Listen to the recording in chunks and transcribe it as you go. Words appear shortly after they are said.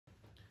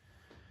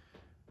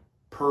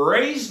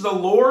Praise the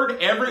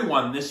Lord,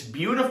 everyone, this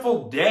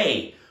beautiful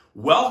day.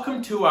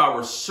 Welcome to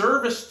our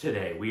service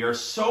today. We are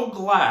so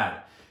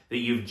glad that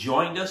you've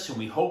joined us, and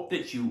we hope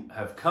that you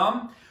have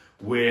come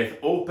with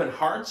open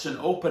hearts and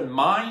open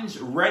minds,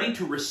 ready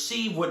to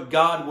receive what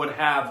God would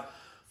have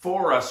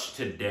for us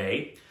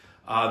today.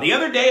 The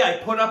other day,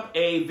 I put up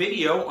a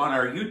video on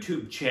our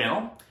YouTube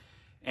channel,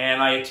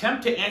 and I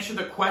attempt to answer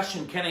the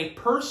question, can a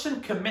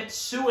person commit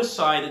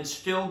suicide and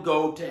still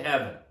go to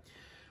heaven?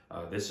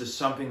 This is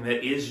something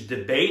that is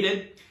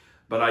debated,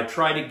 but I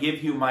try to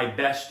give you my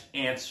best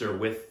answer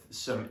with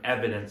some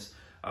evidence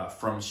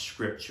from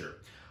Scripture.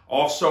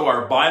 Also,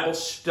 our Bible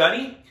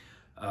study,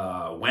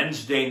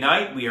 Wednesday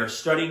night, we are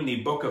studying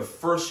the book of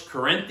 1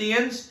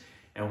 Corinthians,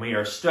 and we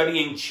are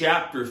studying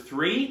chapter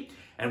 3,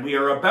 and we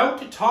are about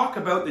to talk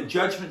about the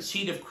judgment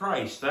seat of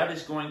Christ. That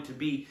is going to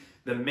be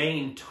the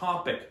main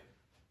topic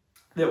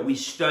that we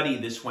study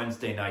this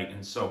Wednesday night,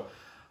 and so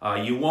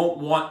you won't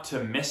want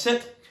to miss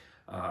it.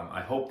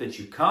 I hope that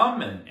you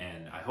come,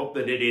 and I hope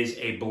that it is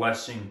a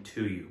blessing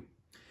to you.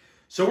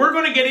 So we're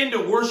going to get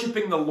into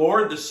worshiping the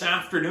Lord this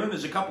afternoon.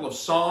 There's a couple of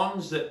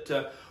songs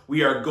that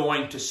we are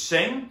going to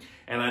sing,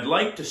 and I'd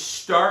like to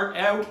start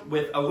out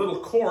with a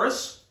little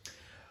chorus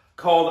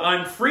called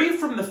I'm Free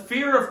from the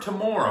Fear of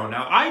Tomorrow.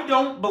 Now, I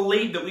don't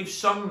believe that we've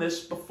sung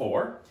this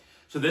before,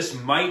 so this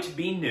might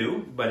be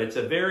new, but it's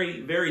a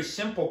very, very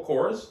simple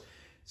chorus.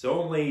 It's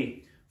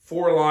only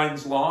 4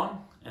 lines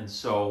long. And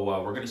so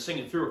we're going to sing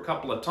it through a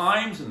couple of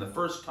times. And the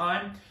first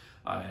time,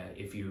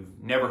 if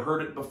you've never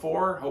heard it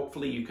before,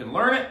 hopefully you can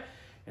learn it.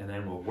 And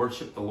then we'll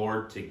worship the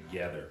Lord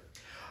together.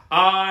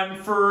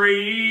 I'm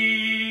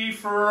free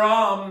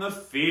from the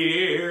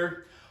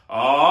fear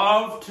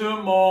of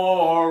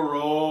tomorrow.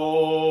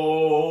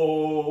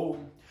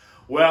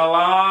 Well,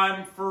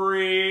 I'm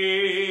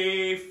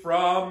free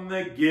from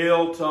the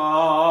guilt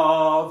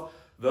of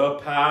the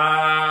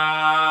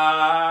past.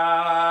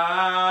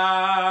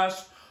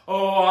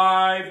 Oh,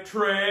 I'm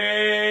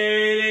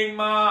trading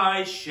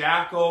my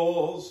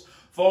shackles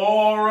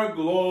for a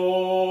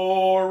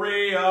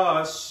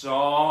glorious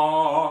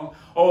song.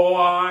 Oh,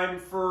 I'm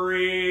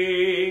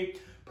free,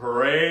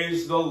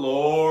 praise the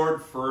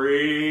Lord,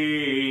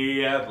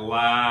 free at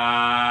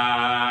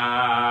last.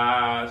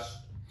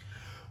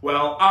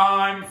 Well,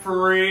 I'm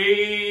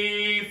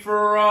free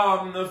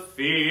from the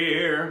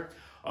fear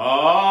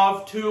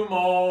of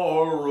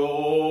tomorrow.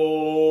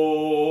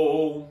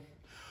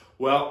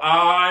 Well,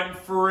 I'm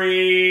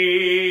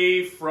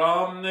free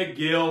from the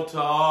guilt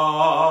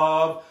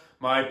of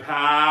my past.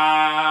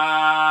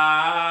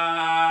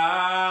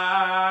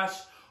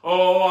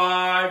 Oh,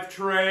 I've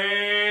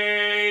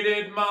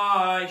traded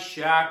my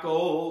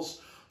shackles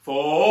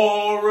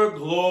for a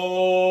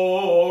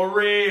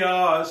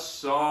glorious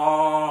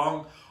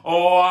song.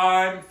 Oh,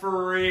 I'm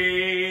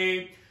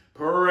free,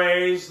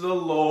 praise the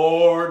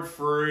Lord,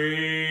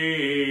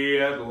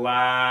 free at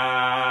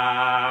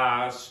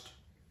last.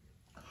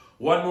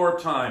 One more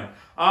time.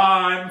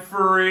 I'm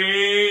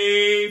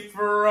free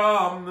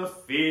from the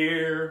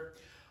fear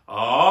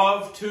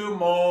of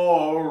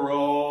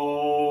tomorrow.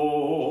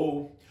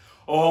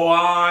 Oh,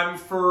 I'm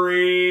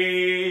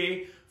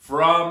free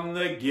from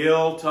the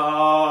guilt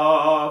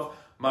of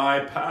my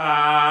past.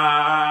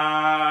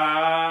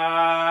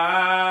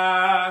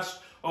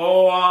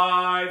 Oh,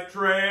 I've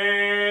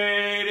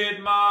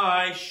traded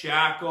my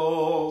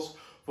shackles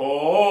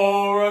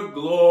for a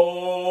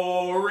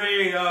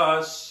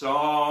glorious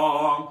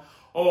song.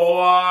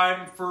 Oh,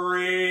 I'm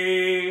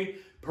free,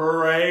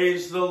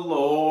 praise the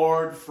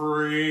Lord,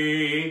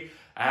 free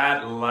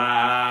at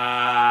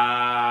last.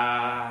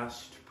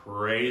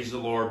 Praise the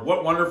Lord.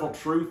 What wonderful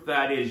truth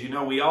that is. You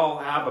know, we all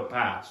have a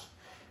past.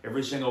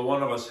 Every single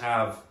one of us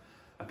have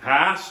a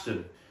past,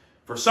 and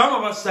for some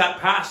of us,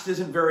 that past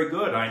isn't very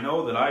good. I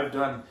know that I've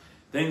done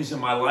things in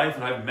my life,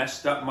 and I've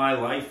messed up my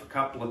life a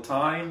couple of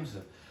times,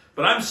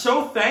 but I'm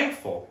so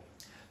thankful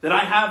that I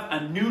have a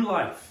new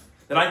life,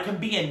 that I can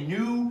be a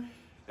new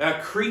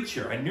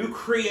creature, a new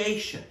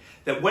creation,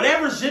 that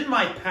whatever's in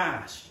my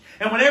past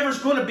and whatever's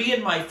going to be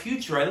in my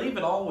future, I leave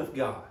it all with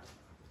God.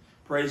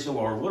 Praise the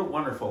Lord. What a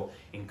wonderful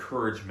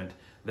encouragement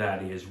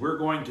that is. We're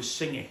going to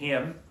sing a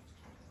hymn,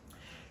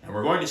 and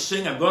we're going to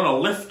sing, I'm going to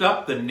lift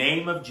up the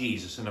name of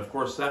Jesus. And of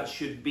course, that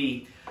should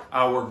be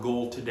our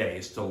goal today,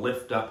 is to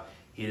lift up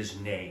His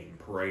name.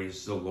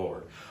 Praise the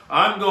Lord.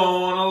 I'm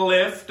going to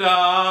lift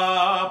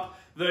up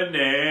the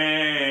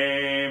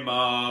name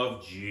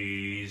of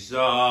Jesus.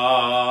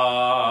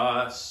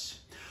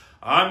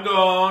 I'm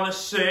going to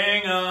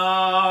sing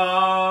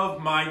of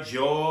my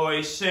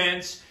joy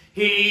since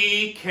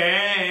He came.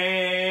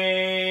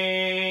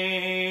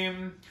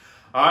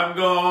 I'm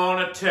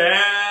going to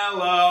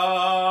tell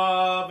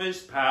of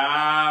His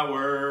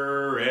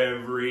power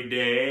every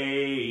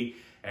day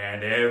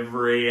and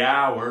every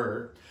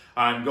hour.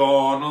 I'm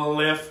going to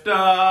lift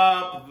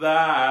up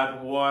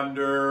that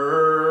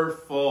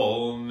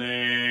wonderful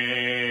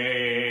name.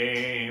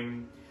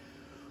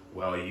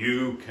 Well,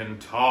 you can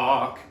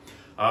talk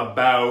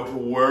about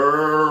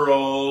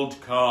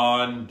world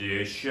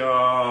conditions,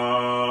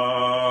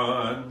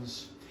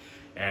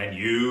 and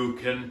you you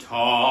can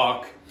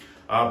talk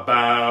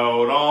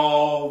about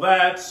all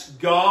that's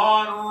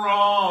gone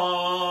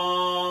wrong.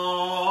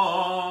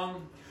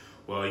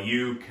 Well,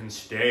 you can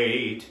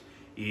state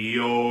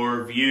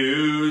your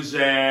views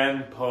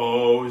and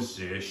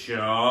positions.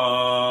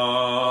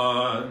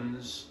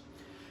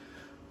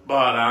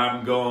 But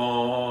I'm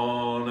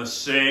gonna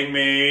sing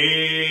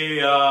me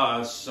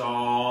a song.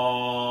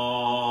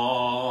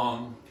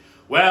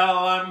 Well,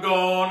 I'm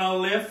gonna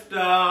lift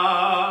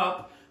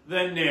up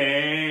the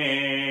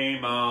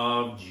name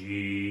of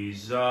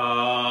Jesus.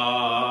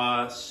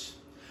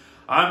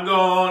 I'm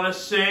gonna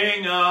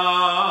sing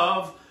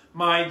of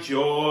my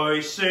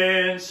joy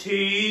since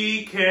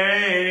he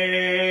came.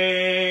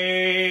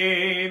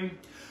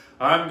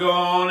 I'm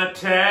gonna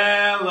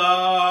tell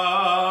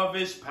of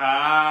his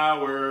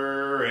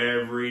power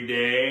every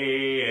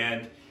day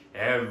and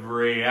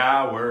every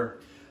hour.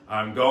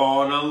 I'm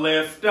gonna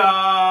lift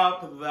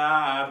up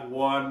that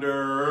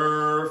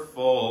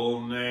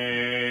wonderful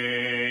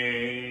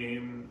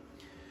name.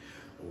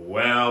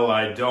 Well,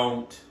 I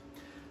don't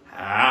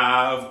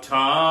have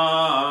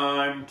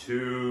time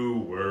to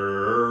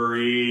worry.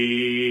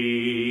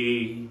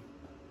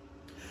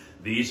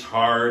 These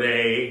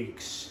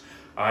heartaches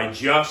I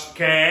just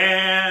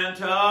can't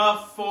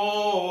afford.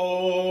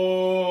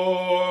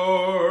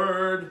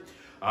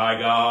 I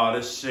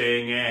gotta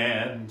sing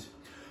and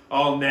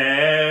I'll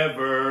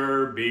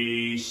never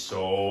be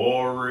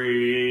sorry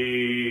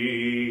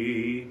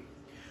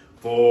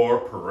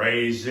for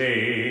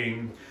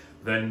praising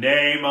the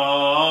name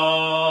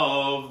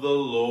of the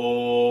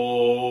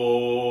Lord.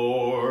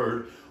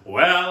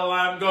 Well,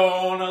 I'm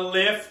gonna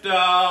lift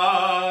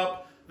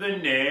up the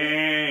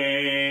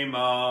name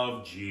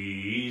of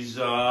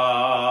Jesus.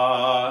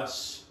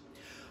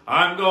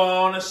 I'm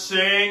gonna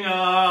sing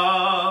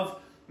of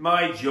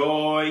my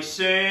joy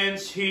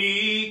since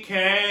he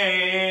came.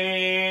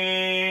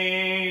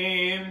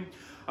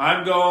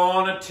 I'm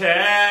gonna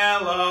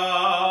tell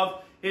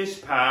of his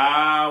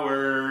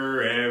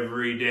power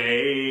every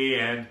day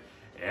and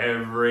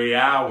every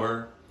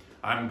hour.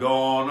 I'm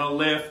gonna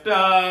lift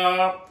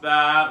up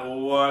that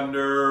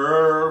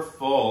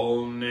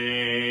wonderful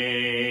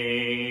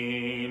name.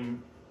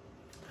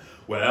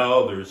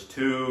 Well, there's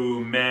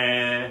too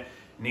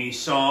many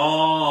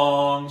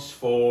songs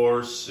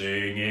for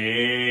singing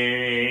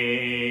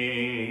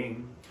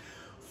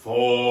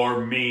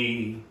for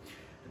me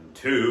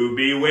to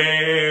be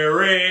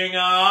wearing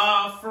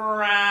a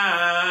frown.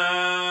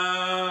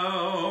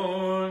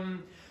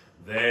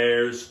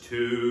 There's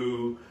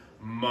too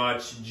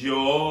much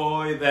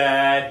joy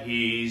that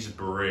he's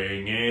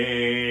bringing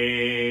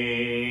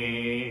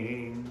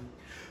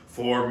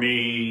for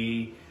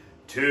me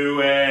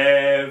to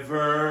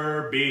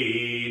ever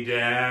be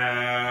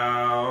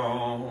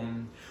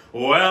down.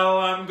 Well,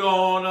 I'm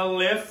gonna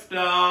lift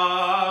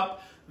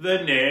up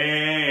the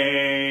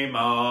name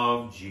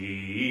of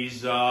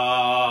Jesus.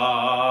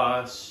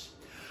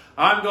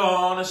 I'm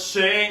gonna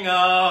sing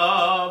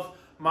of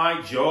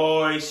my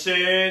joy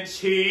since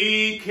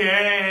he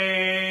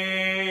came.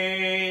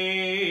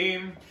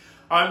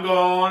 I'm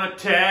gonna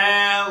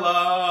tell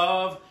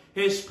of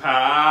his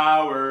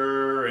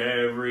power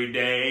every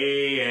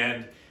day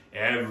and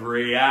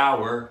every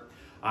hour.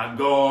 I'm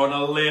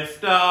gonna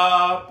lift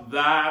up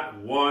that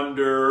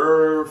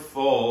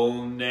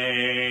wonderful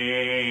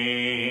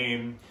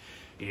name.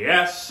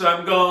 Yes,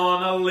 I'm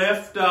gonna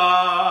lift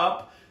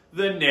up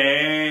the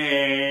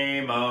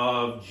name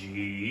of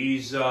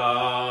Jesus.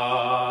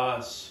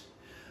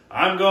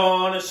 I'm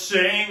gonna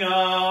sing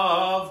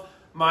of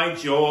my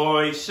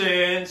joy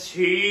since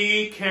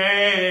he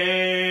came.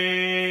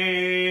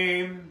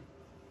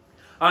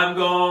 I'm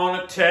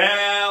gonna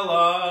tell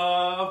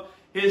of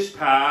his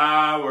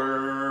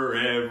power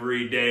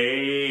every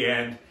day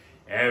and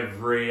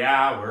every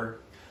hour.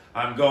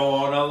 I'm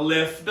gonna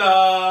lift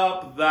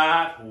up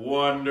that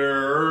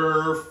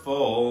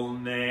wonderful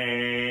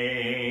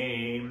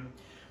name.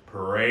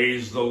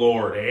 Praise the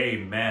Lord.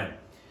 Amen.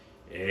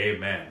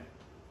 Amen.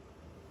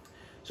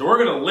 So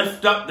we're going to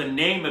lift up the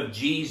name of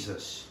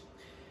Jesus.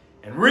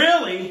 And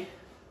really,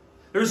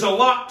 there's a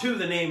lot to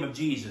the name of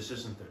Jesus,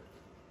 isn't there?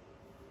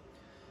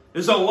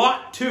 There's a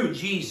lot to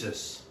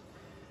Jesus.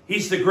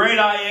 He's the great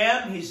I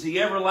am. He's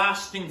the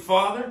everlasting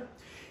Father.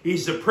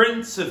 He's the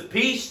Prince of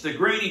Peace, the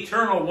great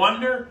eternal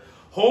wonder,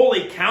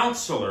 Holy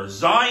Counselor,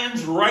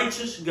 Zion's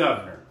righteous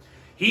governor.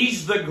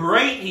 He's the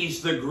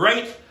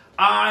great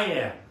I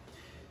am.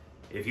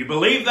 If you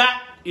believe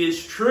that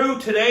is true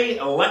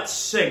today, let's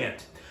sing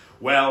it.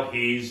 Well,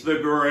 he's the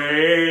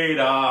great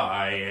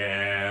I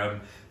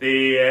am,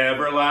 the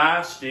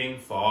everlasting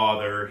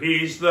Father.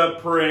 He's the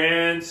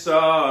Prince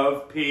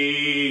of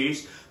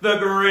Peace, the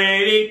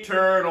great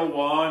eternal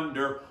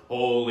wonder,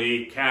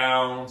 Holy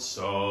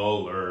Counselor,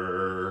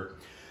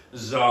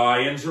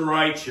 Zion's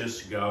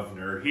righteous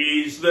governor.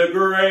 He's the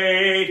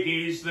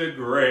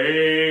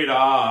great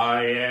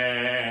I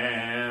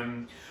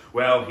am.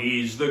 Well,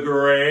 he's the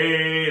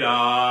great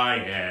I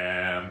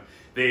am,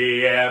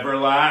 the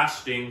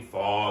everlasting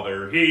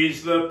Father.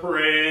 He's the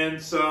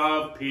Prince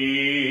of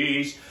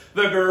Peace,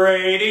 the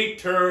great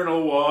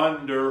eternal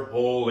wonder,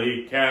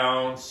 Holy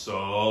Counselor.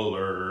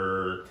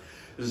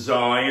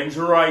 Zion's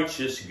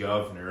righteous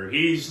governor,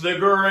 he's the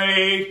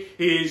great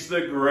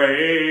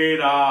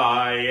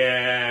I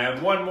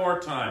am. One more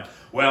time.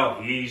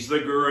 Well, he's the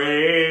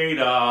great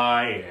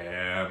I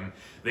am,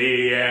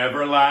 the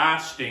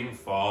everlasting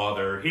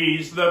Father,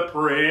 he's the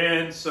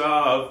Prince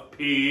of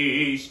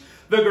Peace,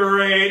 the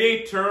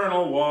great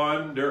eternal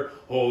wonder,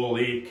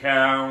 Holy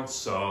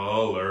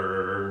Counselor.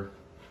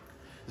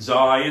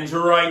 Zion's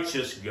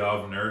righteous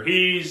governor,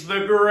 he's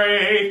the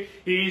great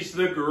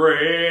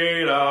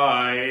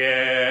I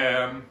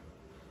am.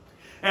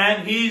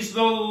 And he's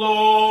the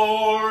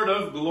Lord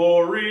of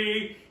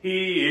glory,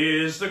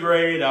 he is the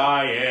great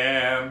I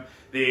am,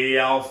 the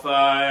Alpha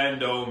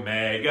and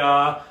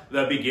Omega,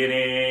 the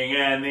beginning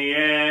and the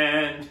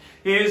end.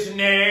 His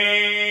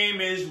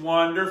name is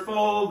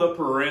wonderful, the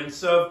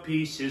Prince of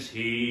Peace is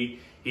he.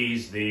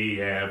 He's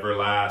the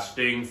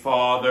everlasting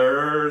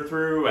Father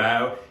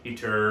throughout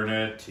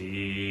eternity.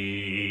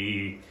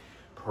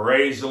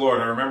 Praise the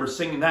Lord. I remember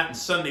singing that in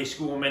Sunday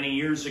school many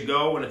years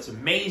ago, and it's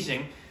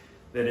amazing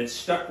that it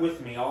stuck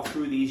with me all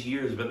through these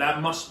years. But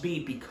that must be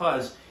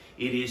because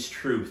it is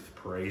truth.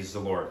 Praise the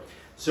Lord.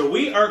 So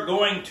we are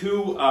going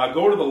to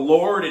go to the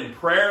Lord in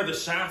prayer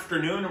this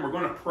afternoon, and we're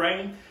going to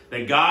pray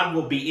that God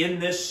will be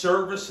in this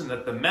service and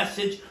that the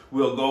message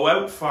will go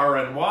out far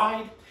and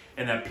wide,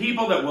 and that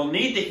people that will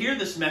need to hear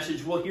this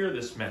message will hear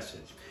this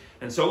message.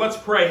 And so let's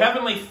pray.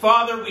 Heavenly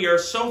Father, we are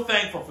so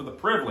thankful for the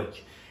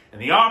privilege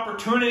and the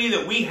opportunity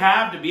that we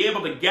have to be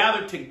able to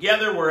gather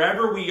together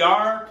wherever we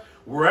are,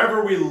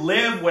 wherever we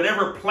live,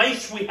 whatever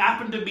place we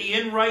happen to be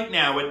in right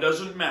now. It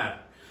doesn't matter.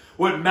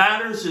 What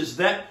matters is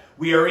that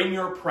we are in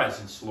your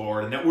presence,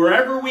 Lord, and that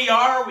wherever we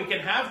are, we can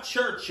have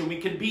church and we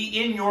can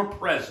be in your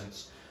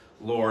presence,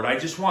 Lord. I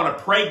just want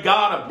to pray,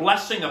 God, a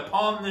blessing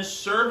upon this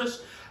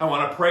service. I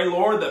want to pray,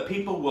 Lord, that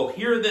people will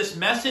hear this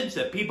message,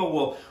 that people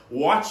will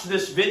watch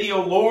this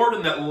video, Lord,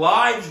 and that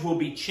lives will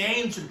be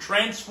changed and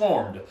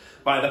transformed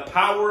by the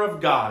power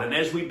of God. And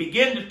as we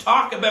begin to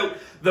talk about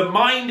the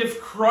mind of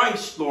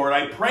Christ, Lord,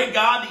 I pray,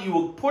 God, that you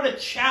will put a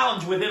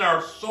challenge within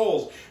our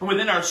souls and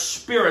within our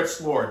spirits,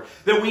 Lord,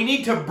 that we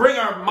need to bring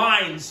our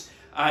minds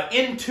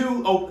and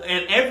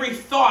every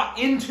thought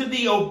into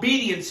the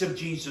obedience of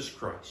Jesus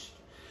Christ.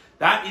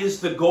 That is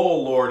the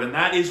goal, Lord, and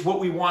that is what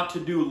we want to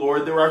do,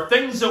 Lord. There are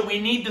things that we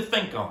need to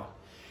think on.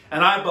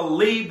 And I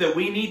believe that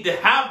we need to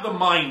have the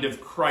mind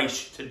of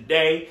Christ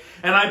today.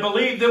 And I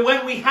believe that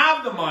when we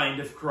have the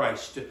mind of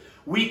Christ,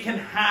 we can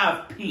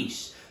have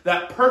peace.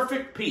 That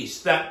perfect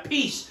peace. That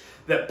peace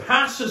that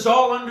passes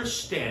all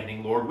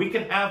understanding, Lord. We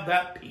can have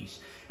that peace.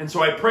 And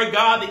so I pray,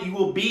 God, that you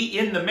will be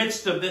in the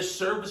midst of this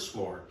service,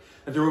 Lord.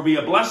 That there will be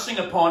a blessing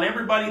upon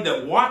everybody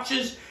that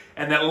watches,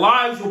 and that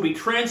lives will be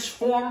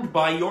transformed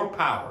by your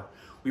power.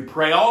 We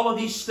pray all of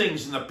these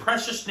things in the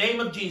precious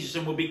name of Jesus,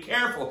 and we'll be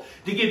careful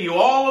to give you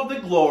all of the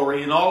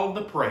glory and all of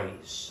the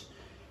praise.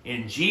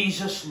 In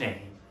Jesus'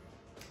 name,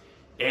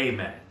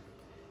 amen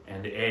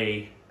and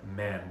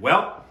amen.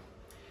 Well,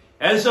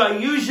 as I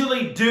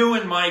usually do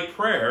in my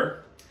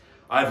prayer,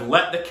 I've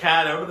let the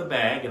cat out of the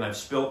bag and I've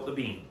spilt the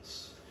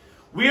beans.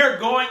 We are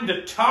going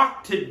to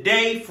talk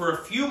today for a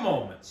few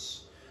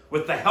moments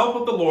with the help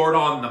of the Lord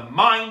on the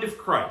mind of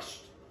Christ.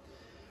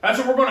 That's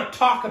what we're going to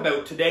talk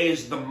about today,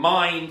 is the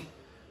mind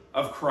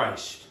of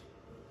Christ.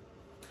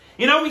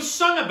 You know, we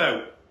sung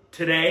about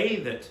today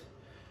that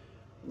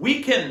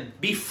we can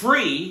be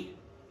free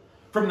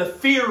from the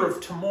fear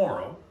of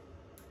tomorrow,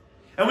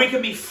 and we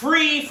can be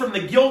free from the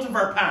guilt of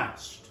our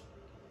past.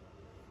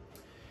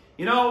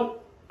 You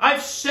know,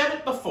 I've said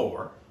it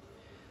before.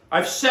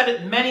 I've said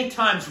it many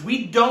times.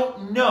 We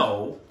don't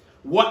know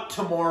what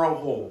tomorrow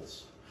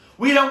holds.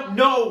 We don't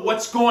know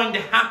what's going to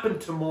happen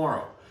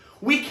tomorrow.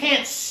 We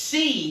can't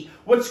see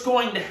what's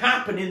going to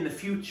happen in the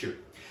future.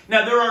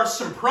 Now, there are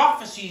some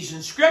prophecies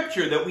in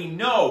Scripture that we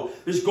know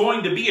there's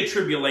going to be a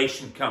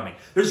tribulation coming.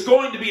 There's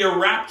going to be a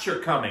rapture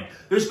coming.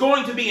 There's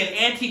going to be an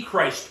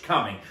antichrist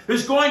coming.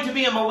 There's going to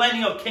be a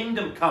millennial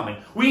kingdom coming.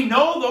 We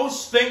know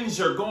those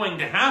things are going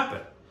to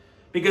happen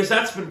because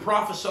that's been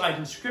prophesied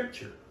in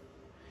Scripture.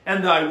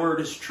 And thy word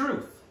is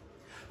truth.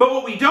 But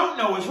what we don't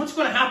know is what's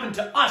going to happen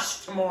to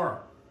us tomorrow.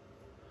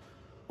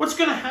 What's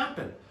going to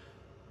happen?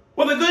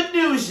 Well, the good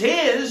news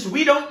is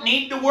we don't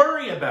need to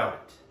worry about it.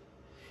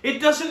 It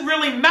doesn't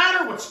really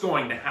matter what's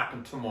going to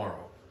happen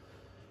tomorrow,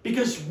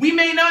 because we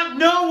may not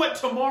know what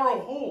tomorrow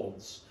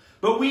holds,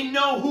 but we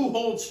know who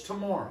holds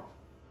tomorrow.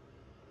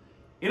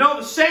 You know,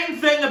 the same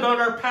thing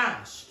about our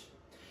past.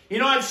 You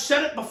know, I've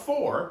said it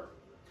before.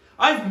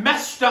 I've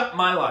messed up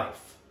my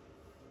life.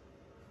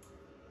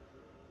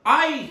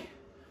 I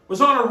was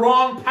on a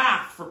wrong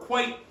path for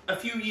quite a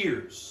few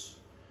years.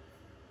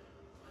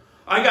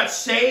 I got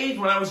saved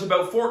when I was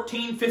about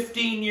 14,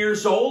 15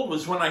 years old,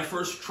 was when I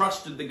first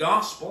trusted the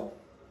gospel.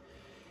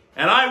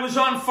 And I was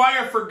on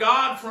fire for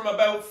God from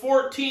about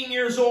 14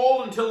 years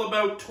old until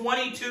about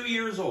 22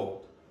 years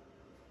old.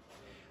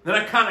 Then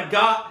I kind of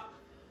got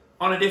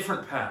on a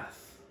different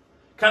path.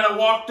 Kind of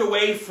walked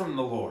away from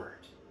the Lord.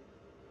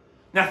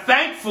 Now,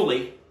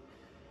 thankfully,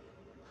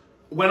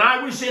 when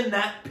I was in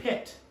that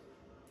pit,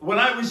 when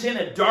I was in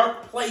a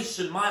dark place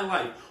in my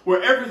life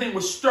where everything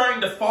was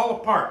starting to fall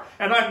apart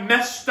and I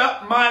messed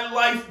up my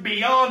life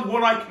beyond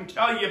what I can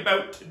tell you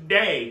about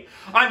today,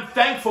 I'm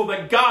thankful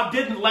that God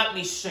didn't let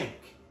me sink.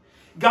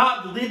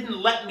 God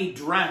didn't let me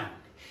drown.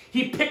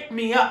 He picked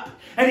me up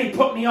and He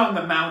put me on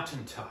the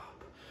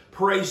mountaintop.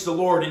 Praise the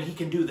Lord, and He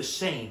can do the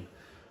same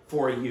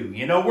for you.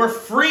 You know, we're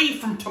free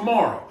from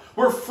tomorrow.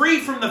 We're free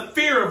from the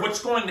fear of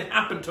what's going to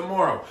happen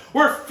tomorrow.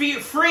 We're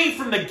free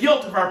from the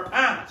guilt of our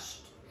past.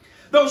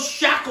 Those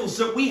shackles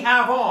that we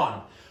have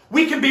on,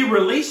 we can be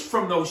released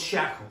from those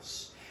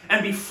shackles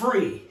and be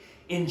free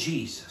in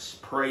Jesus.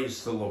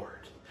 Praise the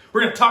Lord.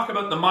 We're going to talk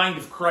about the mind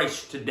of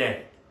Christ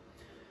today.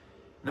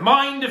 The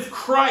mind of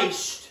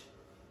Christ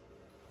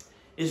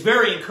is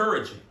very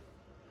encouraging.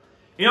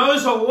 You know,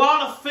 there's a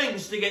lot of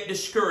things to get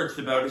discouraged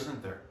about,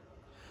 isn't there?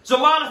 There's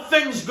a lot of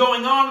things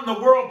going on in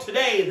the world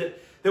today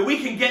that we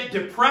can get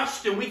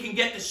depressed and we can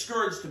get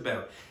discouraged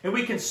about. And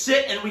we can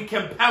sit and we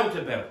can pout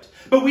about.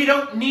 But we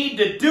don't need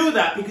to do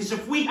that, because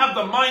if we have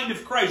the mind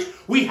of Christ,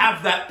 we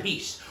have that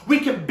peace. We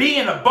can be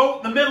in a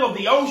boat in the middle of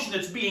the ocean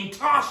that's being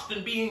tossed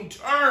and being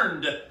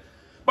turned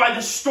by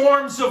the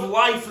storms of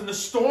life and the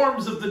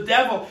storms of the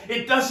devil.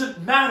 It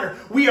doesn't matter.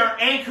 We are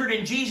anchored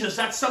in Jesus.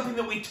 That's something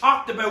that we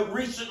talked about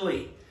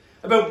recently,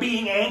 about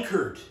being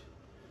anchored.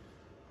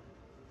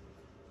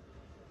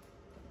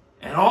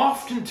 And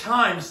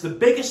oftentimes, the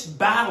biggest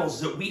battles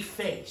that we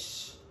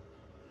face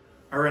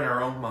are in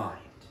our own mind.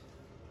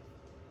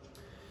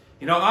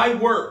 You know, I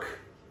work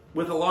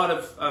with a lot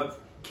of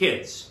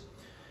kids.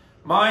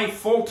 My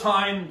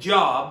full-time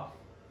job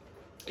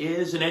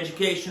is an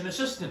education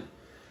assistant.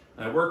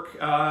 I work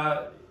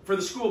for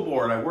the school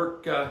board. I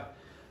work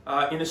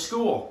in a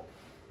school.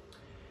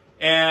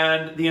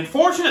 And the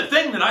unfortunate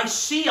thing that I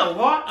see a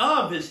lot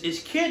of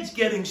is kids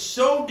getting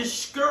so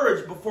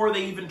discouraged before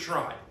they even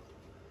try.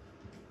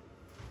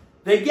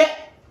 They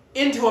get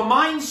into a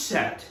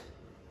mindset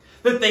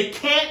that they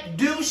can't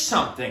do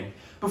something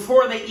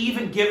before they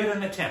even give it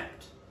an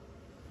attempt.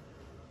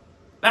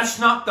 That's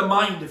not the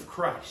mind of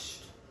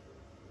Christ.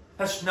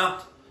 That's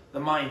not the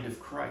mind of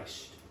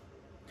Christ.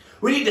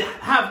 We need to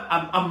have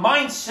a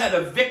mindset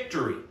of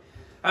victory.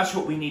 That's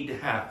what we need to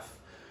have.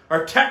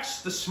 Our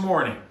text this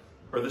morning,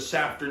 or this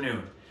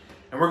afternoon,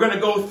 and we're going to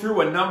go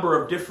through a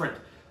number of different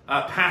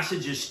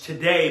passages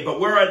today, but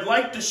where I'd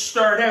like to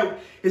start out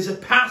is a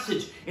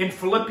passage in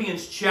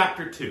Philippians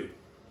chapter 2.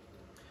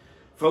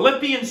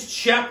 Philippians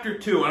chapter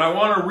 2, and I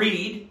want to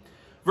read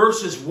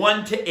verses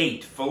 1 to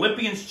 8.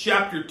 Philippians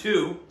chapter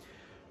 2,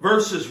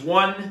 verses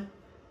 1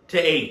 to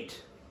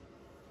 8.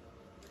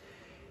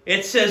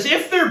 It says,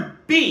 "If there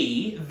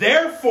be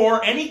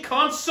therefore any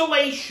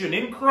consolation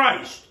in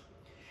Christ,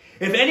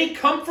 if any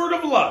comfort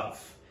of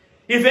love,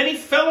 if any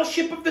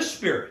fellowship of the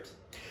Spirit,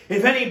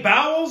 if any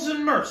bowels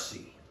and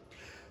mercy,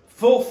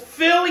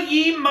 fulfill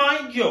ye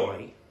my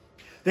joy,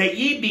 that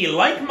ye be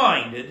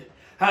like-minded,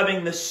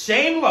 having the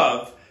same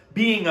love,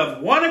 being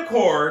of one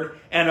accord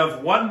and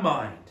of one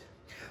mind.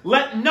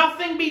 Let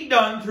nothing be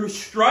done through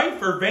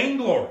strife or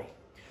vainglory,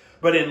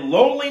 but in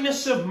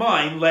lowliness of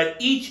mind let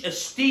each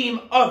esteem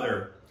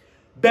other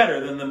better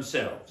than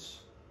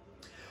themselves.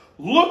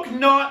 Look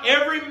not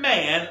every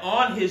man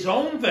on his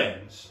own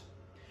things,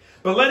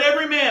 but let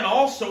every man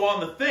also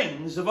on the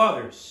things of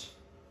others.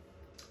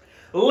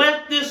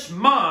 Let this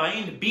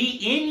mind be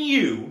in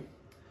you,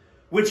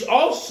 which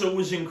also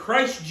was in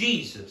Christ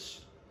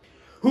Jesus,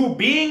 who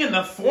being in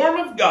the form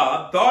of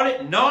God, thought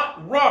it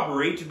not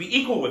robbery to be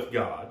equal with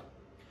God,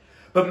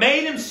 but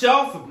made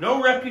himself of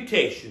no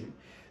reputation,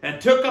 and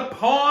took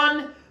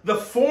upon the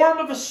form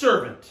of a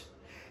servant,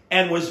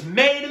 and was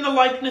made in the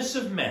likeness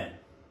of men.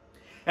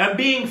 And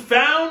being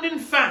found in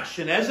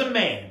fashion as a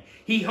man,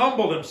 he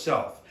humbled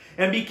himself,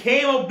 and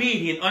became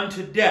obedient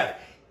unto death,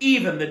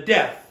 even the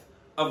death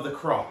of the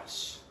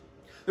cross."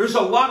 There's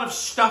a lot of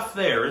stuff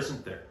there,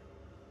 isn't there?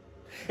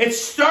 It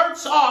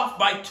starts off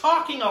by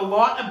talking a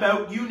lot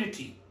about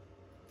unity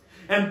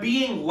and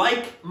being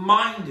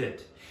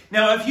like-minded.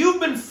 Now, if you've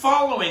been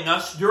following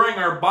us during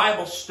our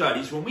Bible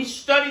studies, when we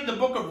studied the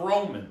book of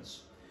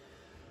Romans,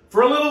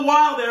 for a little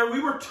while there,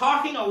 we were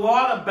talking a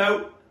lot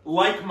about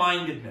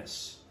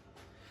like-mindedness,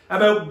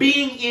 about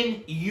being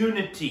in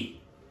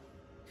unity.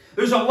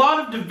 There's a lot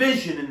of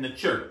division in the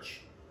church,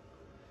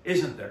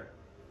 isn't there?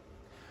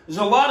 There's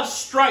a lot of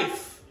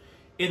strife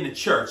in the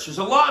church. There's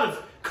a lot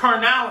of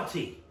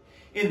carnality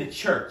in the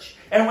church.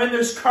 And when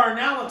there's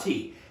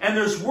carnality and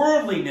there's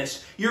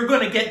worldliness, you're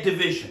going to get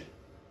division.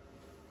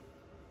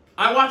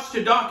 I watched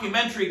a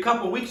documentary a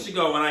couple weeks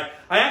ago, and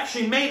I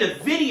actually made a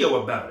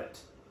video about it.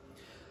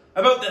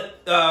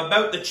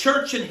 About the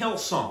church in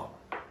Hillsong.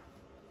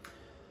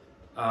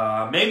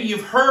 Maybe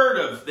you've heard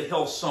of the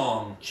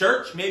Hillsong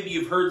Church. Maybe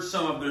you've heard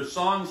some of their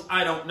songs.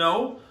 I don't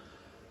know.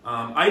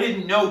 I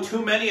didn't know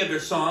too many of their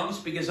songs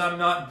because I'm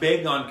not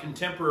big on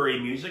contemporary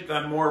music.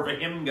 I'm more of a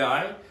hymn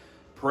guy.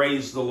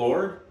 Praise the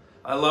Lord.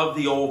 I love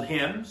the old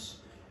hymns.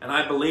 And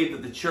I believe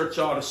that the church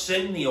ought to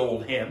sing the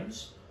old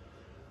hymns.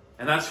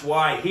 And that's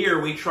why here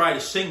we try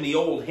to sing the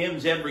old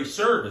hymns every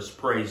service,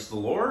 praise the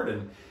Lord.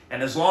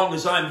 And as long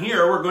as I'm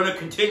here, we're going to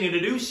continue to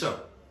do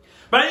so.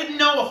 But I didn't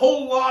know a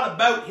whole lot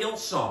about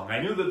Hillsong.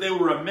 I knew that they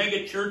were a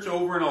mega church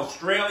over in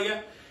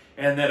Australia,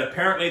 and that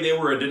apparently they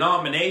were a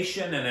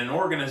denomination and an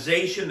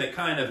organization that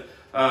kind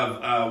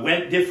of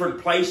went different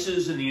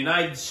places in the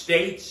United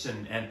States,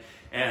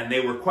 and they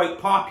were quite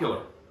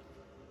popular.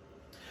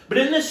 But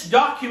in this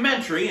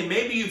documentary, and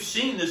maybe you've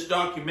seen this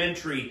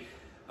documentary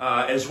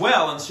as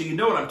well, and so you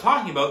know what I'm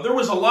talking about, there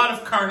was a lot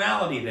of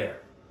carnality there.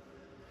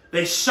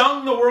 They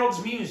sung the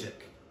world's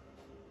music.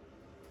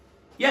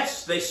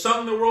 Yes, they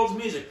sung the world's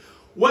music.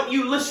 What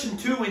you listened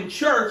to in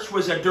church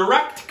was a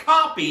direct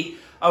copy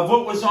of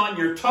what was on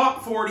your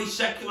top 40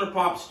 secular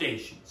pop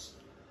stations.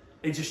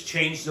 They just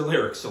changed the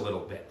lyrics a little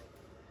bit.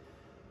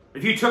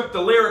 If you took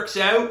the lyrics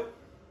out,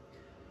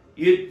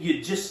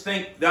 you'd just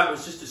think that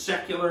was just a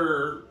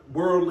secular,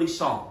 worldly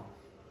song.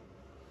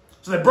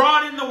 So they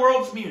brought in the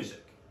world's music.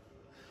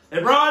 They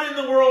brought in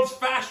the world's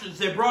fashions.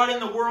 They brought in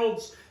the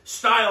world's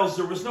styles.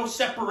 There was no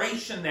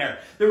separation there.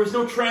 There was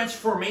no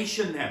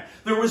transformation there.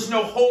 There was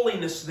no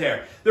holiness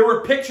there. There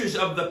were pictures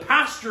of the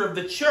pastor of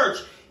the church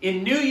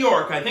in New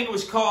It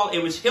was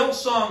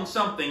Hillsong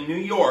something, New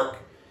York.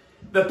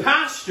 The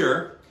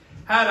pastor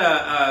had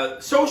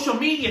a social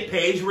media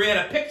page where he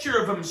had a picture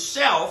of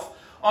himself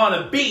on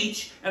a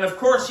beach, and of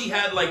course he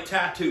had like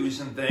tattoos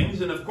and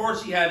things, and of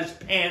course he had his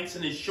pants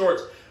and his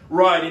shorts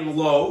riding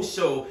low,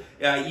 so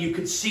you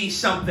could see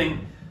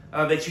something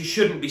that you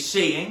shouldn't be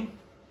seeing.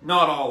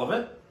 Not all of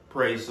it,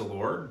 praise the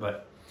Lord,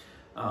 but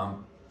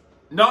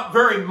not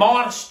very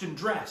modest in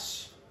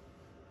dress.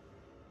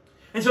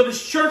 And so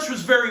this church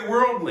was very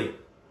worldly.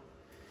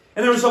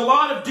 And there was a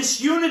lot of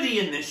disunity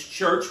in this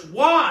church.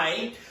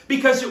 Why?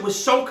 Because it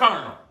was so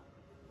carnal.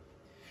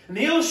 And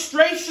the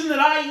illustration that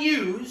I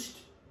used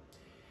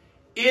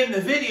in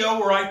the video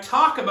where I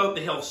talk about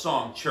the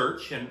Hillsong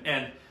Church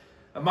and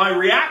my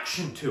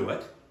reaction to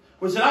it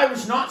was that I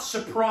was not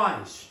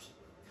surprised.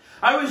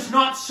 I was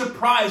not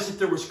surprised that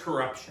there was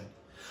corruption.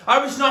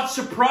 I was not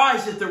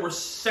surprised that there was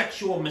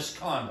sexual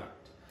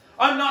misconduct.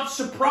 I'm not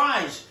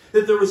surprised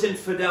that there was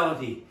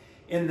infidelity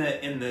in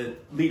the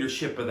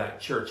leadership of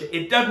that church.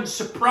 It doesn't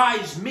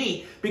surprise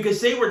me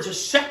because they were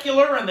just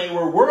secular and they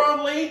were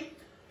worldly,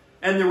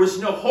 and there was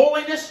no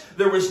holiness,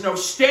 there was no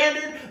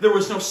standard, there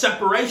was no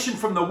separation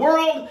from the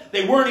world.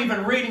 They weren't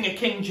even reading a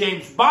King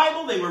James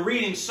Bible. They were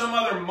reading some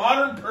other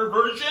modern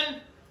perversion.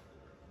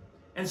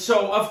 And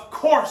so, of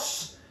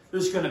course,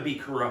 there's going to be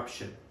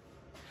corruption.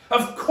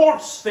 Of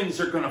course, things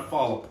are going to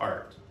fall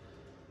apart.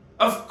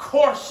 Of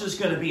course, there's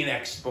going to be an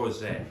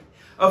expose.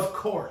 Of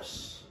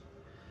course.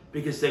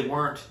 Because they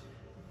weren't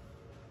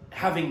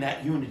having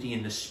that unity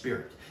in the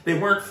Spirit. They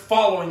weren't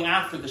following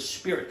after the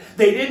Spirit.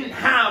 They didn't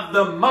have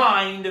the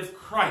mind of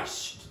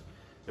Christ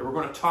that we're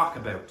going to talk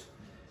about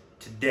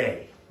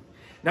today.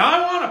 Now, I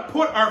want to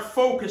put our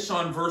focus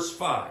on verse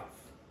 5,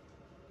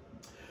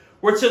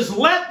 where it says,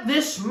 "Let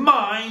this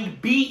mind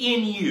be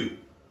in you."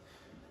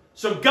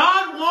 So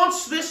God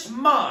wants this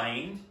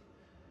mind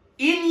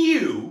in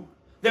you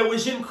that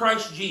was in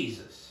Christ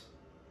Jesus.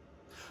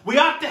 We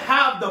ought to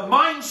have the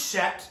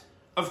mindset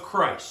of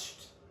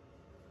Christ.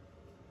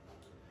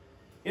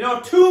 You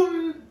know,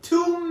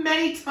 too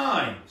many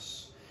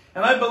times,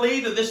 and I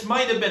believe that this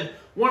might have been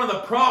one of the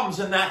problems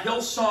in that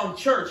Hillsong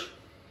church,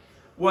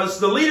 was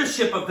the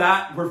leadership of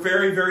that were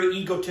very, very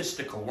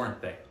egotistical,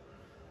 weren't they?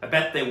 I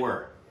bet they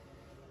were.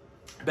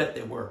 I bet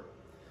they were.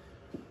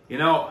 You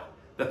know,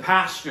 that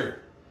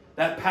pastor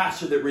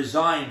that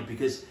resigned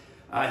because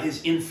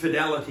his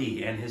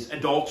infidelity and his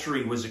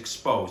adultery was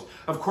exposed.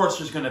 Of course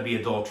there's going to be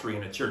adultery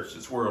in a church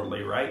that's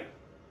worldly, right?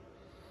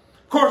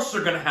 Of course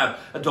they're going to have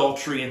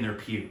adultery in their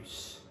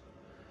pews.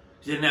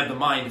 They didn't have the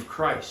mind of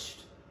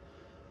Christ.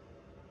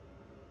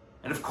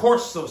 And of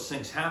course those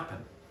things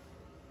happen.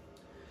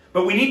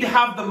 But we need to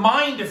have the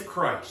mind of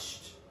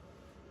Christ.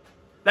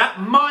 That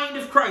mind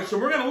of Christ.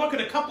 And we're going to look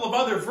at a couple of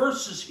other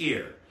verses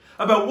here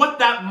about what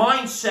that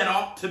mindset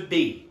ought to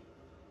be.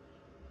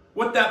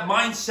 What that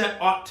mindset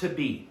ought to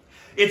be.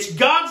 It's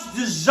God's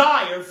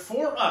desire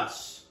for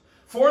us,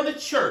 for the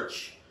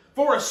church,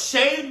 for a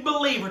saved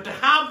believer to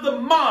have the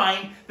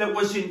mind that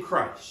was in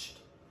Christ.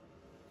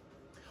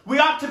 We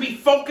ought to be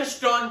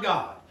focused on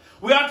God.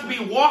 We ought to be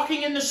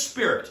walking in the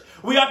Spirit.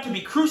 We ought to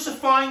be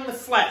crucifying the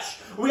flesh.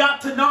 We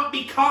ought to not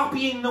be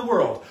copying the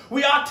world.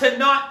 We ought to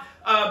not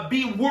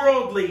be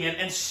worldly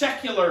and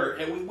secular.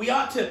 We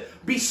ought to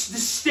be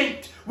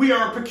distinct. We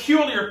are a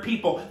peculiar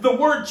people. The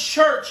word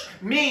church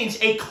means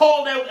a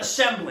called out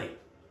assembly.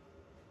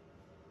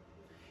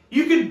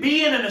 You can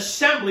be in an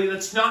assembly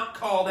that's not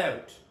called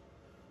out.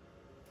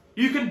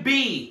 You can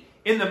be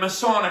in the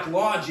Masonic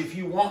Lodge if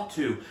you want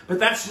to, but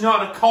that's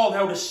not a called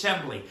out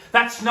assembly.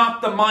 That's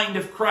not the mind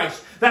of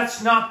Christ.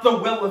 That's not the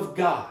will of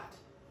God.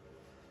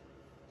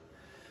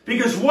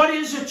 Because what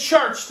is a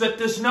church that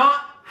does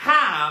not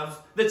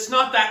have, that's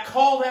not that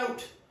called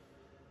out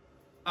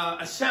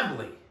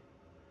assembly?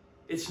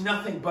 It's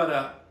nothing but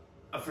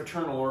a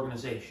fraternal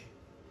organization.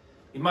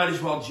 You might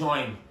as well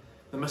join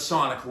the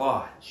Masonic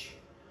Lodge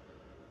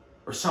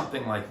or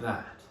something like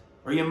that.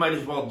 Or you might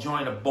as well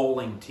join a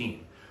bowling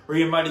team. Or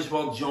you might as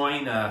well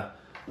join a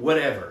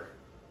whatever,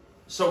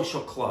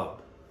 social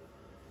club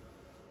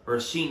or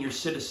a senior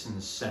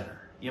citizens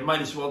center. You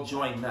might as well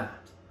join that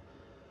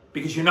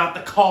because you're not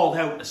the called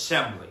out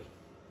assembly.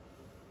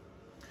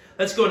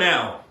 Let's go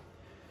now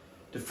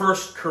to 1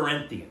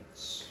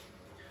 Corinthians.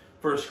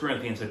 1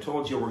 Corinthians, I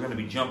told you we're going to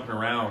be jumping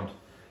around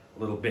a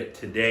little bit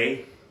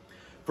today.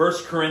 1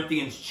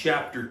 Corinthians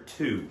chapter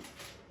 2.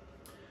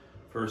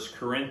 1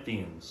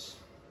 Corinthians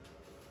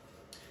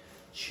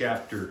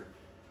chapter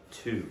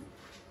 2.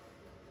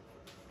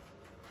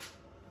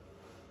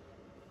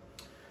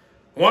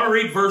 I want to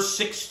read verse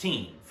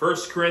 16. 1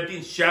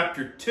 Corinthians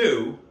chapter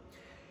 2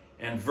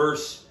 and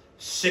verse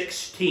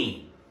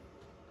 16.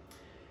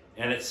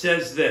 And it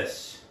says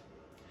this: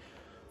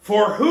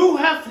 For who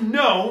hath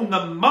known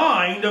the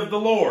mind of the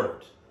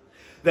Lord,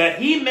 that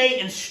he may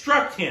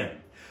instruct him?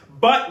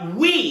 But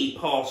we,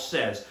 Paul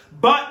says,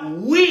 but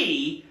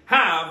we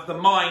have the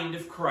mind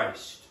of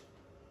Christ.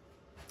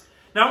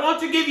 Now I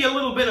want to give you a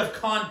little bit of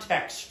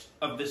context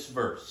of this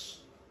verse.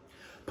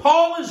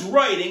 Paul is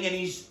writing, and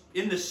he's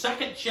in the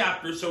 2nd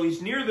chapter, so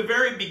he's near the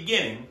very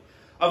beginning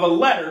of a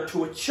letter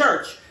to a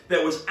church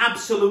that was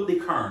absolutely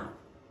carnal.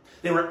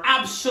 They were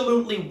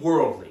absolutely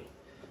worldly.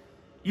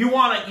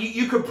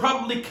 You could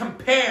probably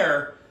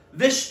compare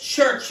this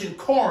church in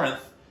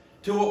Corinth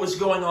to what was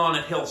going on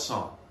at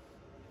Hillsong.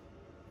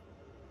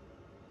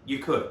 You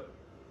could.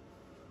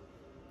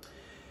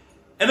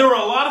 And there were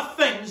a lot of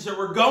things that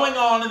were going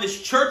on in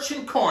this church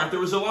in Corinth. There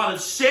was a lot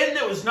of sin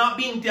that was not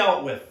being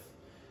dealt with.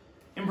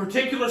 In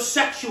particular,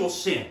 sexual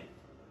sin.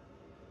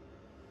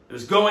 It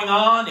was going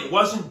on. It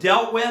wasn't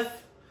dealt with.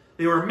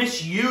 They were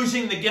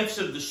misusing the gifts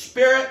of the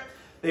Spirit.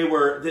 They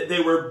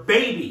were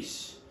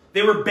babies.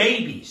 They were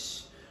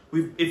babies.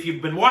 If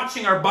you've been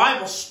watching our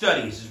Bible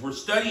studies, as we're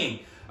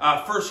studying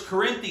 1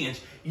 Corinthians,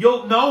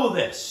 you'll know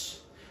this.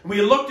 We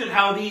looked at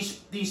how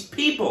these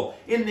people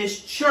in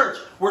this church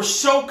were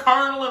so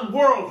carnal and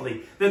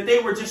worldly that they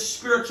were just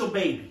spiritual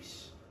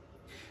babies.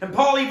 And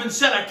Paul even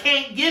said, I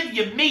can't give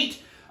you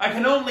meat, I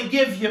can only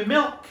give you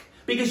milk.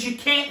 Because you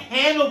can't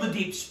handle the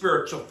deep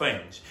spiritual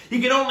things. You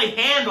can only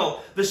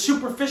handle the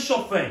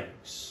superficial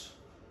things.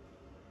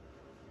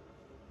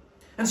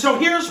 And so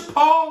here's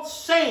Paul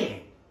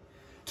saying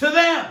to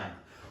them,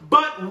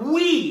 but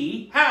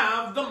we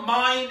have the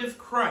mind of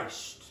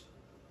Christ.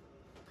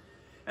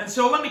 And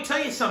so let me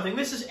tell you something.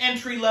 This is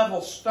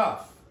entry-level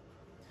stuff.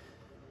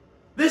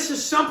 This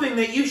is something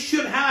that you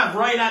should have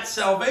right at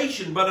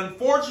salvation, but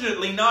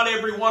unfortunately not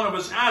every one of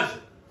us has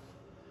it.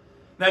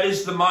 That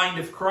is the mind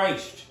of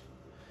Christ.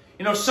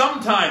 You know,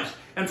 sometimes,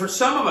 and for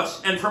some of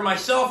us, and for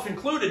myself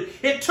included,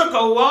 it took a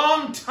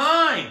long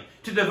time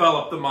to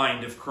develop the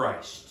mind of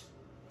Christ.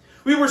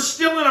 We were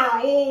still in our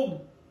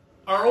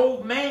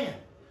old man.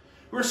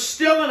 We're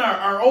still in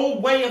our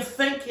old way of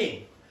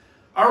thinking.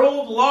 Our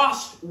old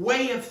lost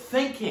way of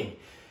thinking.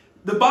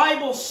 The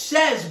Bible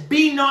says,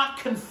 be not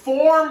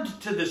conformed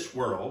to this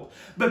world,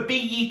 but be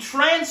ye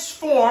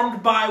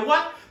transformed by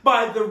what?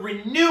 By the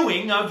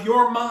renewing of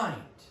your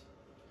mind.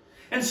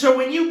 And so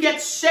when you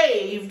get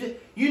saved,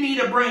 you need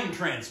a brain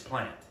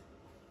transplant.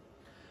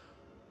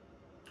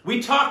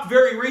 We talked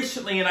very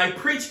recently, and I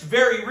preached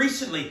very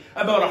recently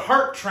about a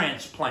heart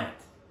transplant,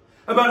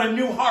 about a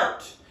new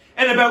heart,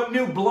 and about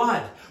new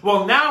blood.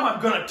 Well, now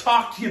I'm going to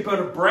talk to you about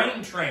a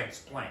brain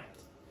transplant.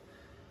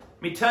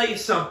 Let me tell you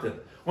something.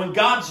 When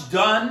God's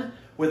done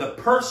with a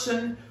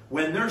person,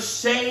 when they're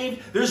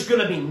saved, there's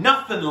going to be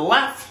nothing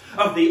left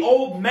of the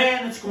old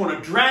man that's going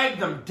to drag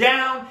them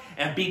down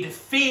and be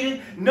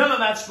defeated. None of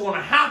that's going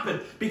to happen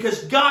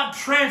because God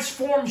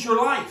transforms your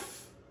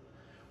life.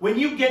 When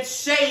you get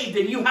saved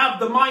and you have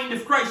the mind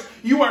of Christ,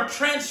 you are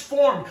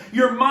transformed.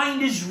 Your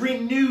mind is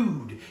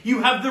renewed.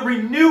 You have the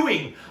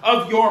renewing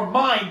of your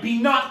mind. Be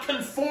not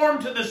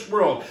conformed to this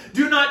world.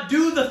 Do not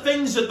do the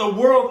things that the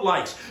world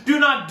likes. Do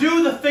not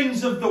do the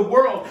things of the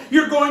world.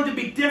 You're going to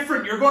be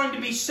different. You're going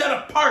to be set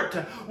apart.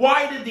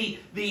 Why did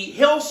the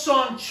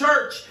Hillsong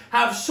Church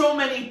have so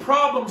many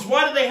problems?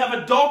 Why do they have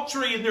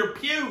adultery in their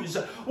pews?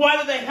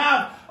 Why do they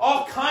have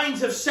all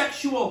kinds of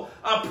sexual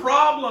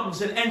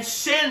problems and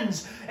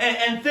sins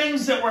and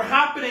things that were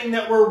happening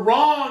that were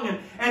wrong?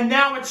 And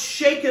now it's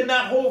shaken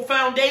that whole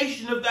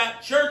foundation of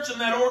that church and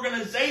that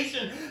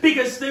organization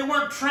because they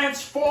weren't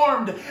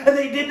transformed and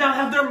they did not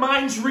have their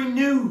minds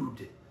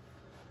renewed.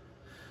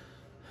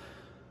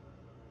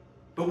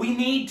 But we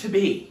need to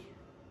be.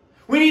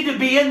 We need to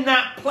be in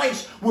that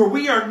place where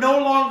we are no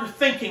longer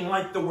thinking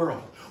like the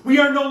world. We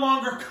are no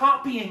longer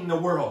copying the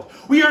world.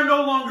 We are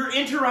no longer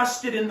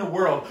interested in the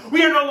world.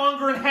 We are no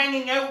longer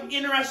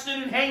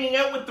interested in hanging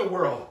out with the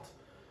world.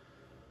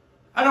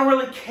 I don't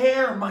really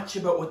care much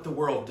about what the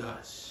world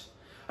does.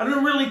 I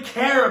don't really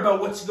care about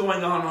what's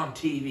going on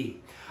TV.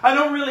 I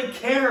don't really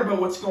care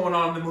about what's going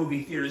on in the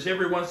movie theaters.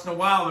 Every once in a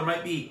while there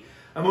might be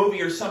a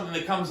movie or something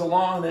that comes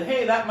along that,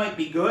 hey, that might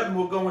be good, and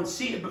we'll go and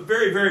see it, but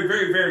very, very,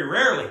 very, very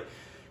rarely.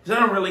 Because I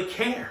don't really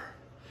care.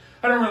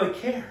 I don't really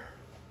care.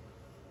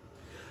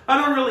 I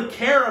don't really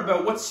care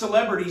about what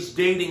celebrity's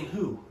dating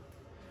who.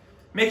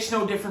 Makes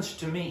no difference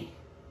to me.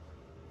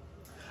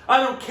 I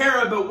don't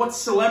care about what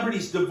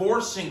celebrity's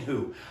divorcing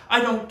who.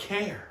 I don't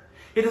care.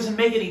 It doesn't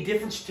make any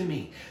difference to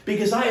me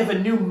because I have a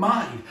new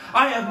mind.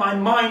 I have my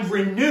mind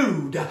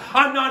renewed.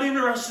 I'm not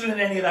interested in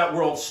any of that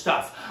world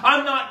stuff.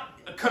 I'm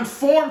not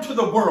conformed to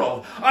the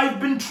world.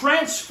 I've been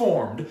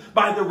transformed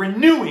by the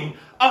renewing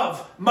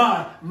of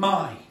my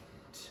mind.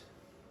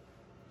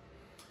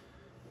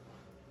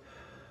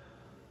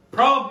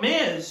 Problem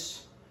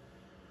is,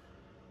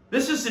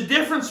 this is the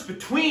difference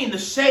between the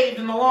saved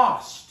and the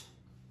lost.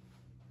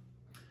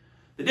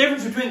 The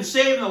difference between the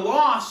saved and the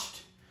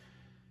lost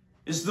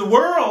is the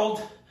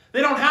world,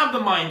 they don't have the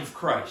mind of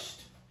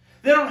Christ.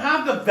 They don't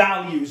have the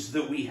values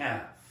that we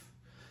have.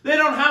 They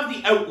don't have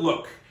the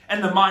outlook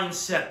and the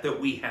mindset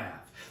that we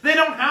have. They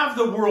don't have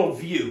the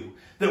worldview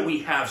that we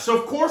have.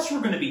 So of course we're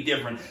going to be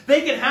different.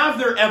 They can have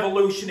their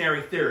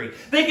evolutionary theory.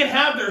 They can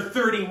have their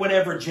 30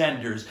 whatever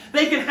genders.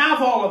 They can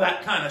have all of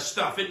that kind of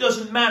stuff. It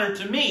doesn't matter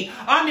to me.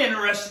 I'm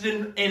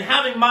interested in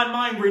having my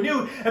mind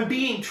renewed and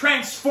being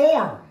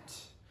transformed.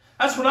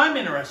 That's what I'm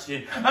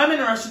interested in. I'm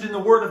interested in the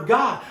Word of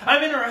God.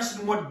 I'm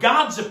interested in what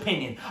God's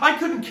opinion. I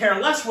couldn't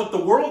care less what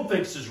the world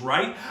thinks is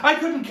right. I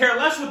couldn't care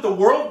less what the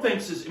world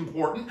thinks is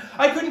important.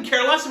 I couldn't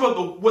care less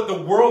about what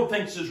the world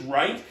thinks is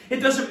right.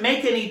 It doesn't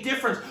make any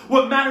difference.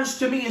 What matters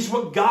to me is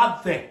what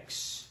God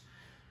thinks.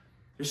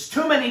 There's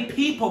too many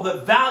people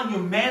that value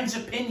man's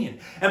opinion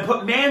and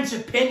put man's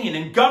opinion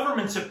and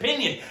government's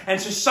opinion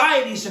and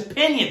society's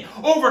opinion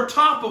over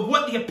top of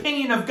what the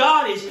opinion of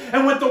God is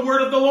and what the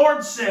Word of the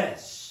Lord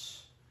says.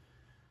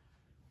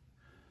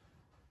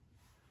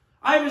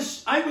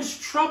 I was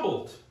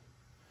troubled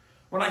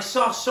when I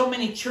saw so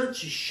many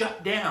churches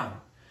shut down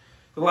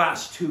the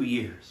last 2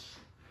 years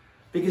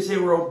because they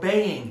were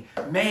obeying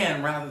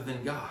man rather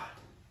than God.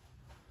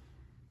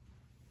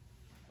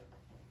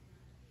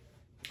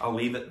 I'll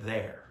leave it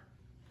there.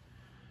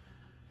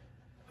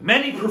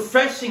 Many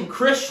professing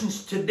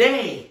Christians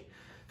today,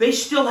 they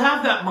still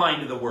have that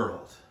mind of the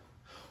world.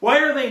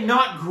 Why are they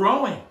not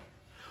growing?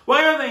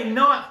 Why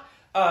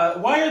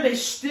are they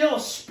still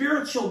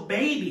spiritual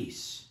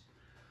babies?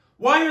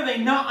 Why are they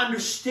not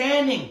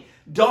understanding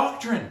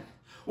doctrine?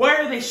 Why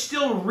are they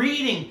still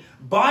reading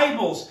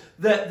Bibles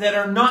that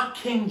are not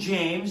King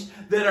James,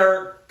 that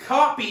are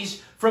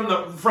copies from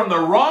the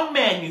wrong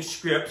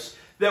manuscripts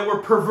that were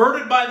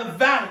perverted by the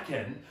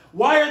Vatican?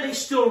 Why are they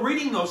still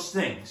reading those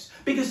things?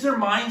 Because their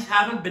minds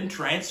haven't been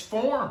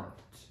transformed.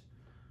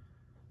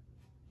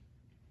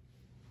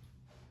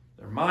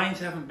 Their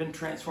minds haven't been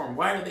transformed.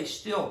 Why are they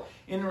still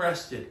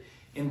interested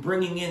in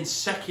bringing in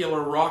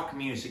secular rock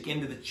music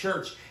into the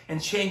church and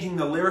changing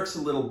the lyrics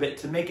a little bit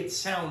to make it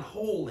sound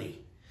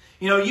holy?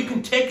 You know, you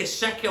can take a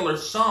secular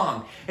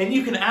song and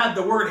you can add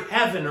the word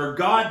heaven or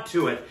God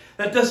to it.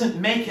 That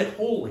doesn't make it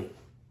holy.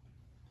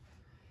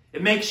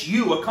 It makes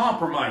you a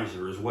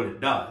compromiser is what it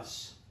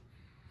does.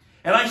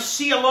 And I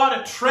see a lot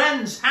of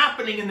trends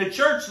happening in the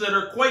church that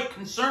are quite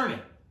concerning.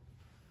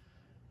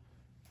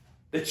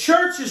 The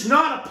church is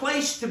not a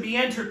place to be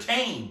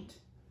entertained.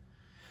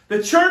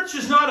 The church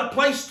is not a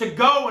place to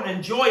go and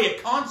enjoy a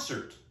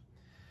concert.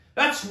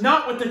 That's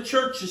not what the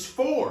church is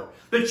for.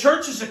 The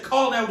church is a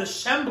called out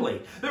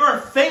assembly. There are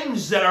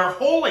things that are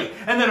holy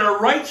and that are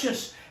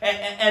righteous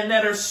and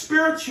that are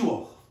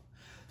spiritual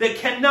that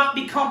cannot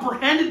be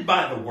comprehended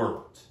by the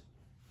world.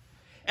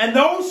 And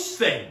those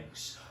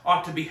things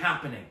ought to be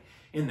happening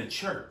in the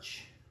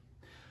church.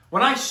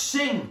 When I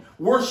sing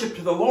worship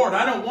to the Lord,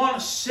 I don't want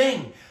to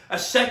sing a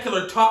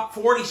secular top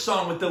 40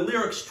 song with the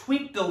lyrics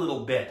tweaked a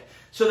little bit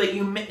so that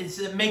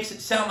it makes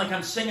it sound like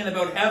I'm singing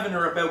about heaven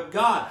or about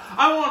God.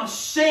 I want to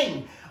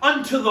sing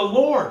unto the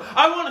Lord.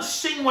 I want to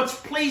sing what's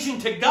pleasing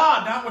to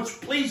God, not what's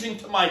pleasing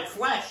to my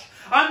flesh.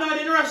 I'm not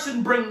interested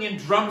in bringing in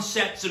drum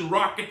sets and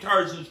rock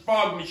guitars and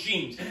fog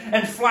machines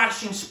and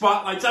flashing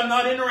spotlights. I'm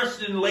not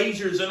interested in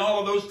lasers and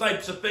all of those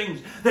types of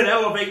things that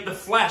elevate the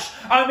flesh.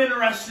 I'm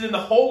interested in the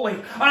holy.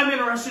 I'm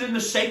interested in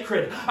the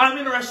sacred. I'm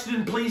interested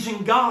in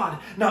pleasing God,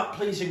 not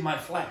pleasing my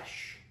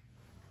flesh.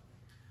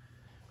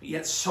 But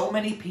yet so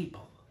many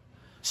people,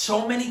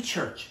 so many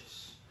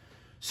churches,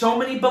 so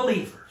many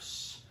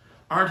believers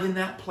aren't in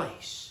that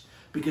place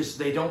because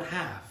they don't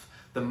have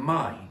the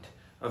mind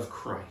of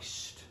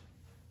Christ.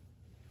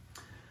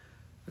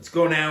 Let's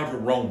go now to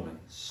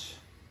Romans.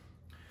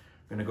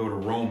 We're going to go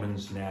to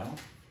Romans now,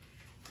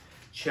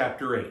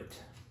 chapter 8.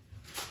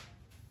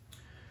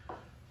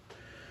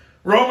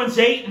 Romans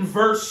 8 and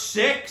verse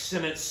 6,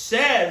 and it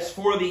says,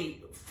 For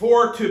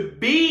to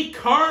be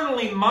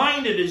carnally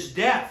minded is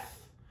death.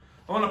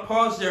 I want to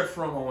pause there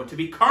for a moment. To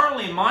be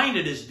carnally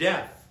minded is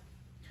death.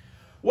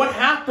 What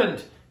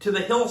happened to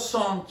the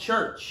Hillsong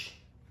Church?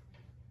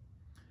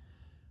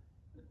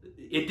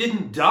 It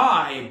didn't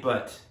die,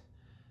 but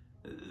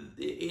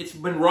it's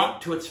been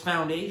rocked to its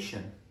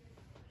foundation.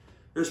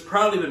 There's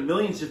probably been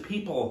millions of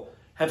people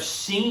have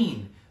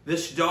seen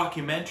this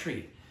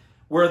documentary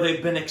where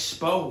they've been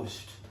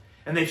exposed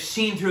And they've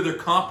seen through their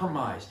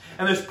compromise.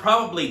 And there's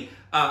probably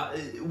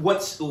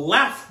what's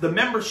left, the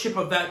membership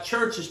of that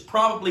church is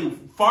probably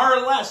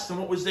far less than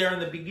what was there in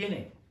the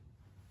beginning.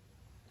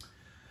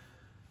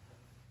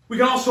 We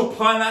can also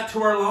apply that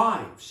to our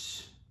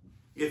lives.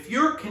 If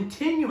you're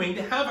continuing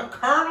to have a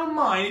carnal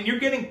mind and you're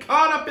getting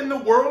caught up in the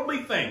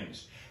worldly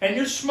things, and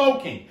you're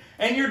smoking,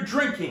 and you're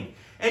drinking,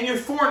 and you're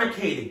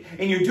fornicating,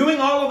 and you're doing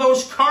all of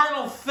those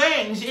carnal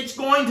things, it's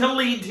going to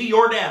lead to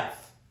your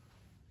death.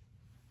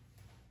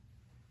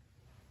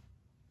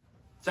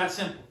 It's that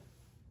simple.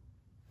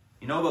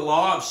 You know the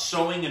law of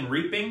sowing and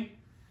reaping?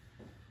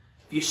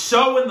 If you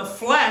sow in the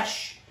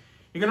flesh,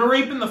 you're going to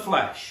reap in the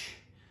flesh.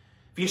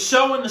 If you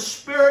sow in the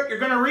Spirit, you're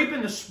going to reap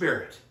in the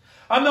Spirit.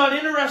 I'm not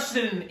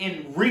interested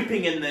in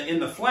reaping in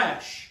the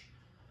flesh.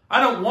 I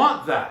don't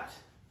want that.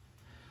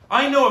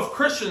 I know of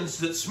Christians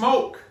that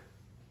smoke,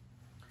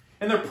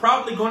 and they're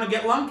probably going to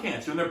get lung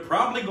cancer, and they're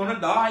probably going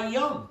to die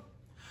young.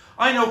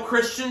 I know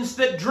Christians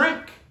that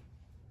drink,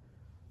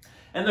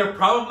 and they're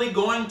probably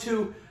going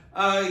to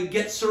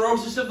get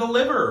cirrhosis of the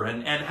liver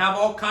and have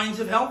all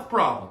kinds of health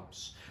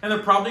problems. And they're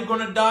probably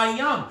going to die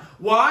young.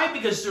 Why?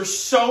 Because they're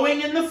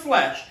sowing in the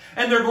flesh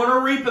and they're going to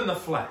reap in the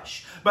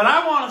flesh. But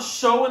I want to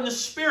sow in the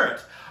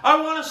Spirit. I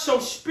want to sow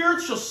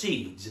spiritual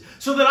seeds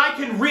so that I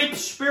can reap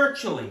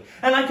spiritually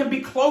and I can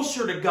be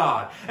closer to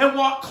God and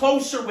walk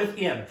closer with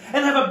Him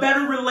and have a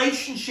better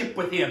relationship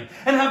with Him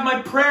and have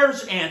my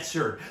prayers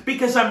answered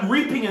because I'm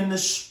reaping in the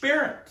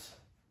Spirit.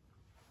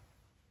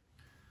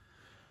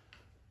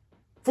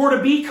 For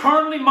to be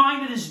carnally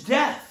minded is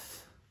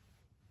death.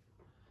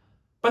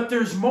 But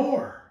there's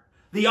more.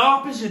 The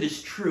opposite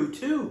is true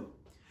too.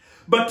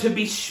 But to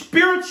be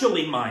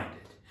spiritually minded,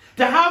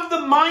 to have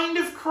the mind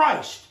of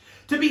Christ,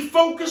 to be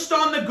focused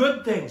on the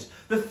good things,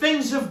 the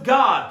things of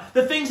God,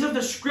 the things of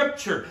the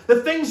Scripture,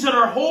 the things that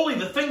are holy,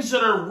 the things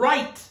that are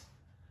right.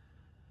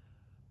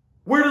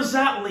 Where does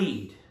that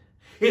lead?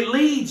 It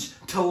leads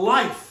to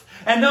life.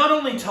 And not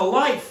only to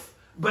life,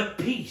 but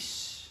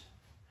peace.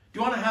 Do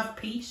you want to have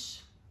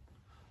peace?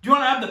 Do you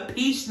want to have the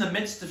peace in the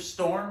midst of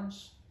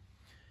storms?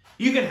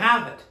 You can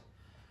have it.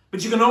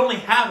 But you can only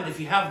have it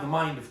if you have the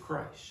mind of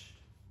Christ.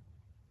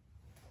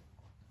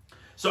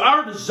 So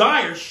our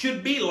desire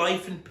should be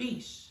life and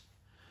peace.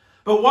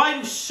 But why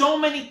do so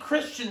many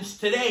Christians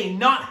today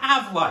not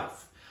have life?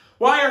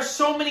 Why are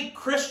so many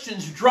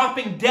Christians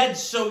dropping dead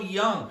so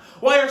young?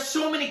 Why are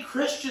so many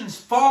Christians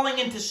falling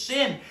into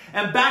sin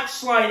and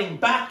backsliding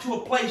back to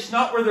a place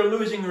not where they're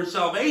losing their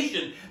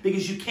salvation,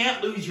 because you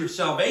can't lose your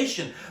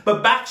salvation,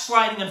 but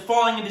backsliding and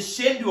falling into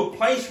sin to a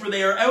place where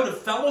they are out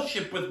of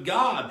fellowship with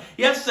God?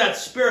 Yes, that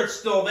Spirit's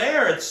still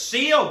there. It's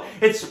sealed.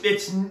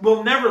 It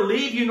will never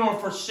leave you nor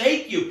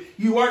forsake you.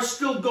 You are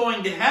still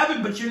going to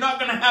heaven, but you're not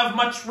going to have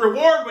much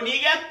reward when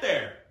you get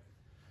there.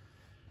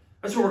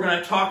 That's what we're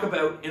going to talk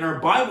about in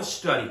our Bible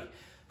study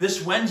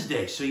this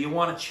Wednesday, so you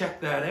want to check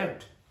that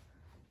out.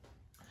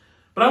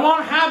 But I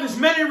want to have as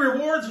many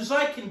rewards as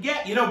I can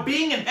get. You know,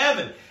 being in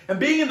heaven and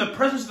being in the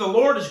presence of the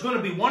Lord is going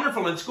to be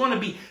wonderful. It's going to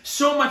be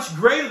so much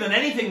greater than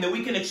anything that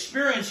we can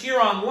experience here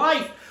on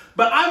life.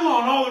 But I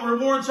want all the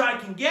rewards I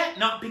can get,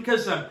 not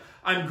because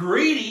I'm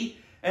greedy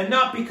and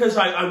not because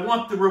I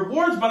want the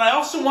rewards, but I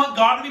also want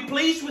God to be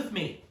pleased with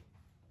me.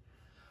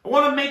 I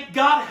want to make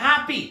God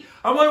happy.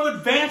 I want to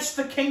advance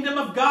the kingdom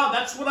of God.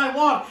 That's what I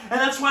want. And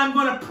that's why I'm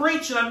going to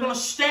preach and I'm going to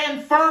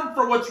stand firm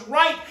for what's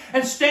right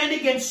and stand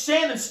against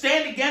sin and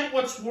stand against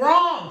what's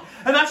wrong.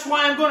 And that's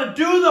why I'm going to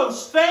do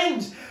those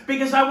things,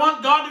 because I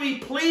want God to be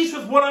pleased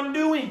with what I'm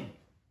doing.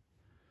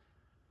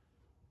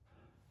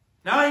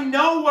 Now I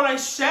know what I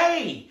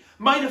say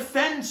might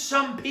offend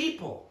some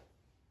people.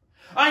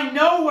 I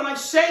know what I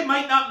say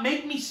might not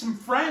make me some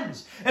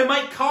friends. It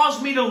might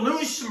cause me to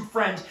lose some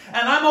friends.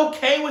 And I'm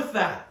okay with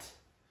that.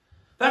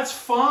 That's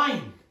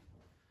fine.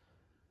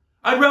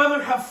 I'd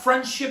rather have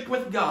friendship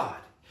with God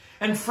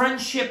and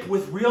friendship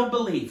with real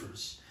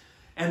believers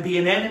and be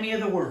an enemy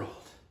of the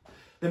world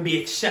than be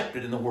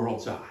accepted in the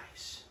world's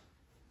eyes.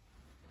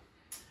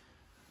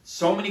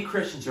 So many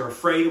Christians are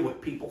afraid of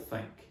what people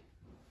think.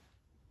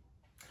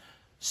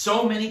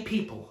 So many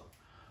people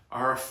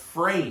are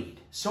afraid.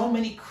 So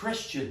many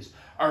Christians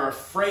are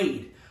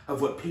afraid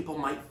of what people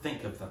might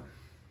think of them.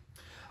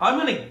 I'm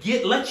going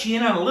to let you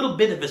in on a little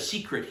bit of a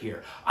secret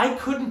here. I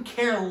couldn't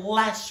care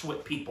less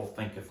what people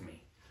think of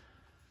me.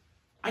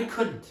 I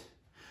couldn't.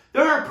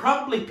 There are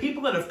probably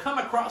people that have come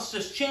across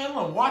this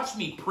channel and watched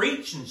me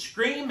preach and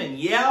scream and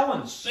yell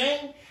and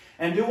sing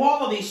and do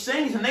all of these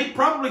things, and they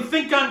probably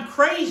think I'm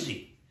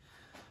crazy.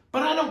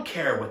 But I don't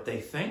care what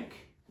they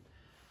think,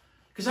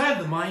 because I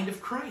have the mind of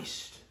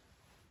Christ.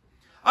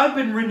 I've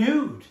been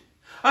renewed.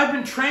 I've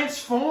been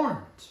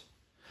transformed.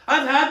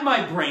 I've had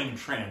my brain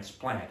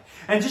transplant.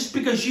 And just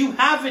because you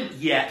haven't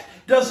yet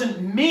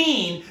doesn't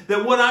mean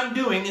that what I'm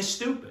doing is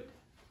stupid.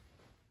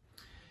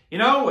 You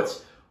know,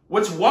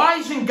 what's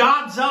wise in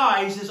God's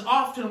eyes is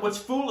often what's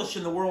foolish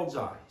in the world's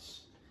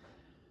eyes.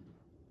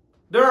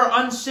 There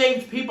are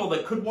unsaved people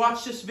that could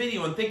watch this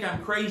video and think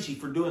I'm crazy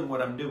for doing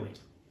what I'm doing.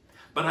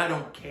 But I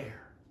don't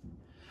care.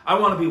 I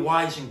want to be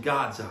wise in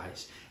God's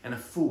eyes and a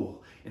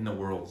fool in the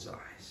world's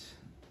eyes.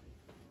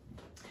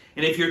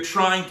 And if you're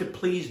trying to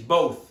please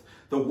both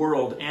the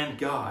world and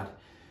God,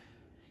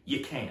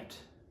 you can't.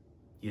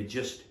 You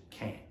just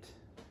can't.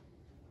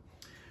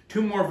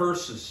 2 more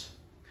verses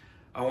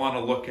I want to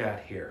look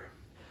at here.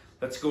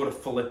 Let's go to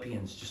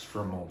Philippians just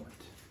for a moment.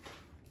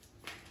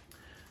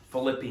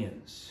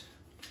 Philippians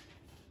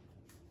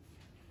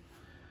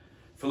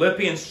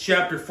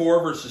chapter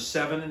 4, verses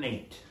 7 and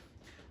 8.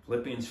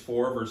 Philippians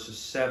 4, verses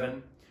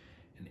 7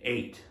 and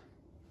 8.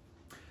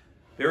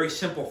 Very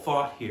simple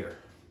thought here.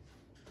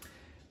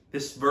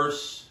 This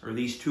verse, or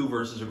these 2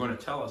 verses, are going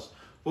to tell us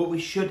what we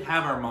should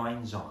have our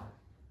minds on.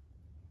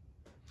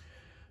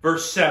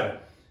 Verse 7.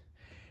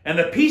 And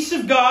the peace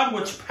of God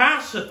which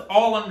passeth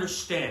all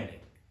understanding.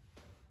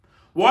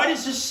 Why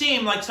does this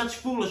seem like such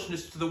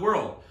foolishness to the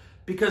world?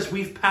 Because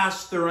we've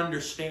passed their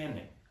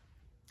understanding.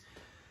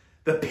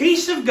 The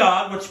peace of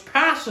God which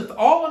passeth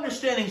all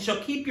understanding shall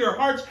keep your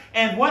hearts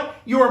and what?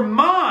 Your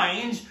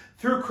minds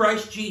through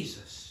Christ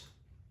Jesus.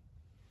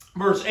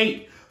 Verse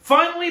 8.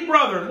 Finally,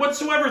 brethren,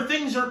 whatsoever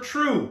things are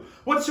true,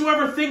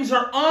 whatsoever things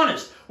are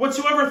honest,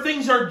 whatsoever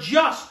things are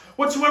just,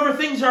 whatsoever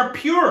things are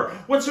pure,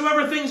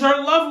 whatsoever things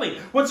are lovely,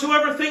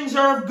 whatsoever things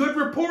are of good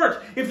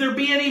report, if there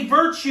be any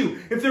virtue,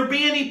 if there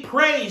be any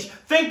praise,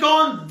 think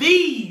on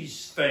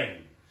these things.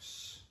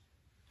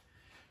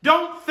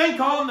 Don't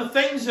think on the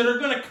things that are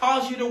going to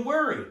cause you to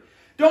worry.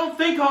 Don't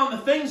think on the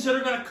things that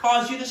are going to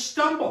cause you to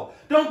stumble.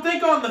 Don't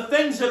think on the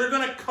things that are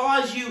going to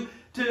cause you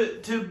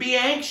to be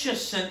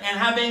anxious and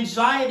have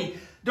anxiety.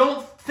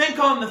 Don't think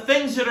on the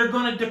things that are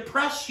going to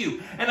depress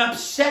you and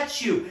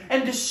upset you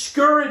and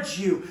discourage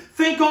you.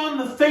 Think on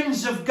the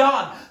things of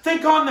God.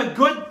 Think on the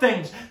good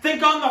things.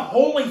 Think on the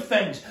holy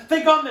things.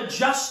 Think on the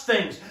just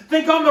things.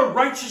 Think on the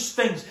righteous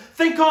things.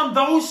 Think on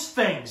those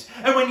things.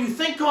 And when you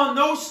think on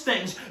those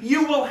things,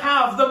 you will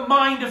have the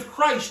mind of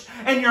Christ.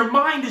 And your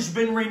mind has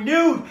been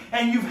renewed.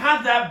 And you've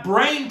had that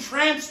brain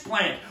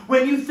transplant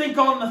when you think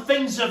on the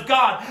things of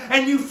God.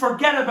 And you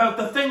forget about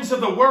the things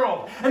of the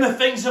world and the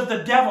things of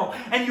the devil.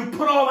 And you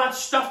put all that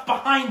stuff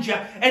behind you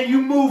and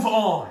you move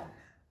on.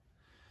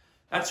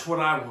 That's what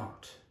I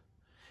want.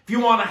 If you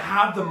want to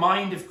have the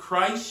mind of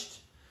Christ,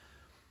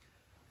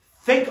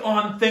 think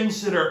on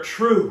things that are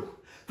true,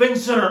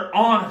 things that are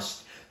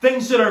honest,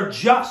 things that are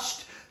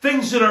just,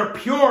 things that are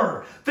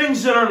pure,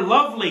 things that are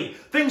lovely,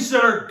 things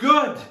that are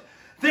good,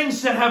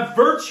 things that have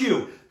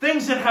virtue,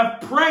 things that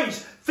have praise.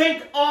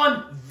 Think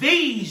on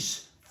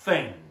these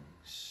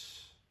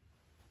things.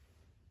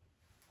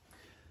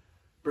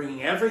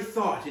 Bringing every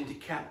thought into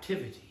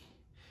captivity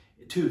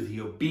to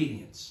the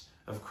obedience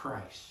of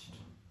Christ.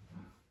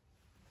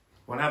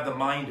 Want to have the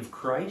mind of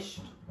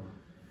Christ?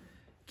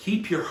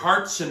 Keep your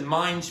hearts and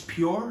minds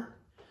pure?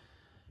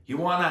 You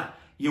want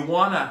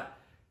to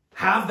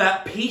have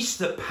that peace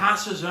that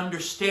passes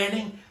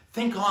understanding?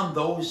 Think on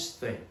those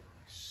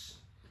things.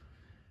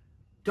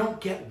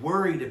 Don't get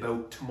worried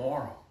about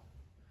tomorrow.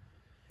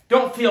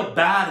 Don't feel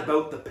bad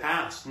about the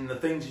past and the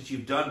things that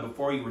you've done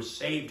before you were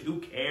saved. Who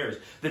cares?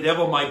 The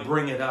devil might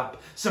bring it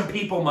up. Some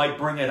people might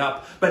bring it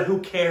up. But who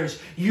cares?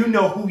 You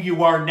know who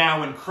you are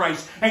now in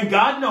Christ. And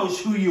God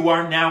knows who you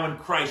are now in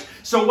Christ.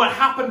 So what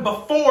happened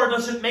before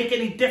doesn't make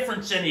any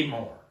difference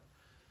anymore.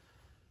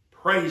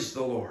 Praise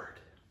the Lord.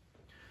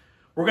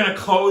 We're going to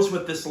close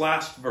with this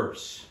last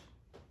verse.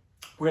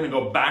 We're going to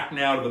go back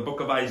now to the book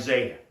of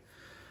Isaiah.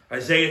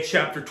 Isaiah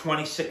chapter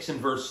 26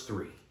 and verse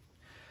 3.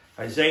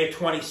 Isaiah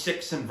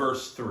 26 and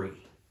verse 3.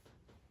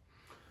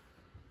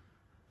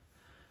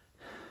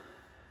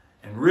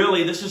 And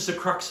really, this is the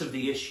crux of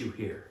the issue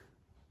here.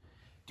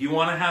 Do you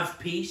want to have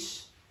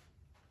peace?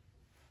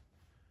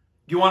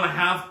 Do you want to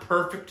have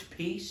perfect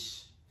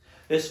peace?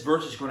 This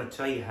verse is going to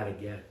tell you how to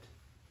get it.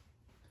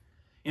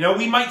 You know,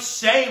 we might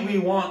say we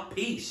want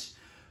peace,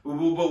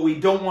 but we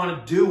don't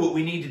want to do what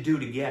we need to do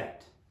to get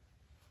it.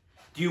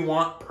 Do you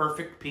want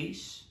perfect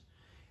peace?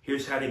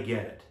 Here's how to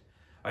get it.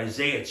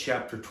 Isaiah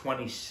chapter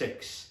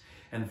 26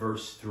 and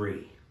verse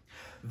 3.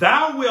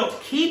 Thou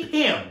wilt keep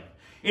him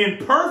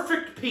in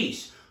perfect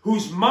peace,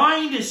 whose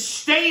mind is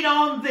stayed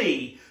on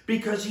thee,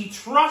 because he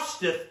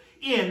trusteth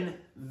in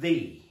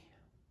thee.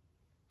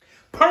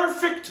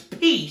 Perfect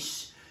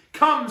peace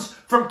comes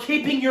from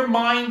keeping your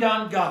mind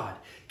on God,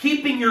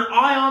 keeping your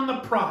eye on the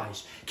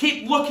prize.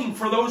 Keep looking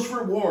for those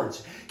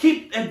rewards.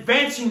 Keep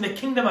advancing the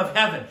kingdom of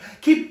heaven.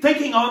 Keep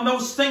thinking on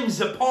those things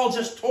that Paul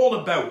just told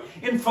about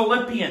in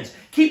Philippians.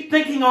 Keep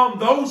thinking on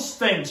those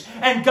things,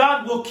 and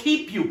God will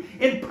keep you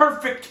in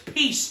perfect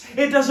peace.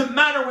 It doesn't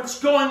matter what's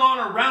going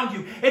on around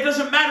you. It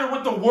doesn't matter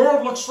what the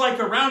world looks like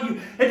around you.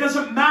 It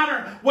doesn't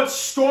matter what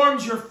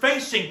storms you're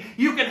facing.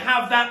 You can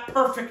have that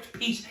perfect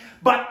peace,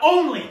 but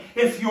only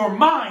if your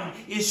mind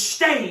is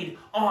stayed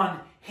on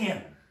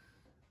him.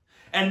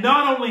 And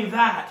not only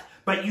that,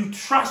 but you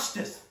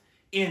trusteth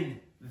in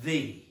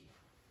thee.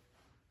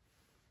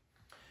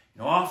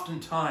 You know,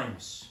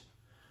 oftentimes,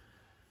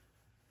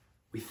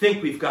 we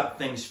think we've got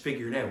things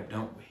figured out,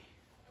 don't we?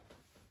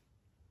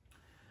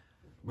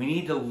 We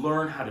need to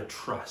learn how to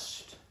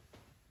trust.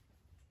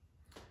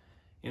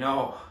 You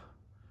know,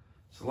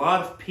 there's a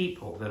lot of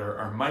people that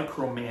are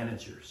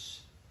micromanagers.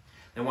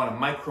 They want to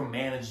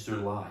micromanage their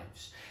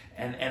lives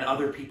and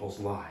other people's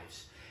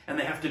lives. And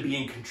they have to be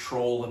in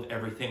control of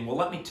everything. Well,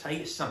 let me tell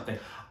you something.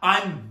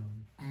 I'm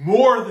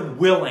more than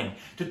willing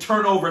to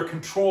turn over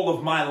control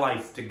of my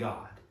life to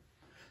God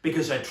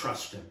because I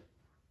trust Him.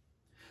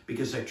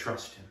 Because I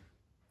trust Him.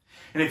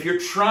 And if you're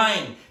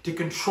trying to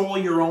control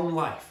your own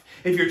life,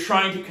 if you're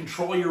trying to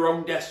control your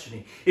own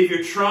destiny, if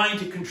you're trying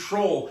to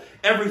control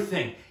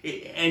everything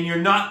and you're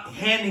not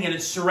handing it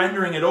and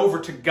surrendering it over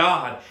to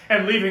God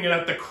and leaving it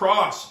at the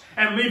cross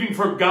and leaving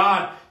for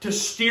God to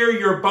steer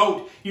your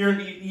boat.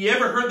 You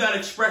ever heard that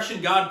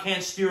expression, God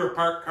can't steer a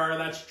parked car?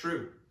 That's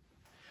true.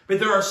 But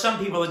there are some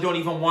people that don't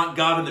even want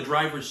God in the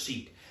driver's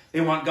seat. They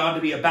want God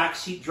to be a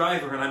backseat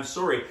driver, and I'm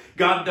sorry,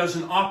 God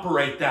doesn't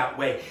operate that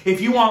way. If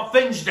you want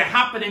things to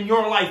happen in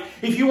your life,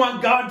 if you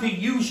want God to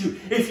use you,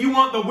 if you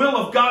want the will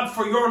of God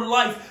for your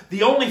life,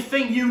 the only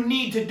thing you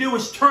need to do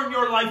is turn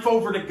your life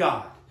over to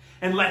God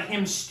and let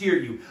Him steer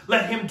you.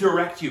 Let Him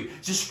direct you.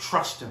 Just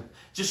trust Him.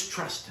 Just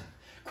trust Him.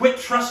 Quit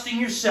trusting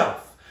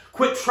yourself.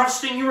 Quit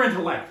trusting your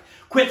intellect.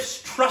 Quit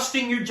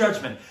trusting your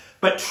judgment.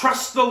 But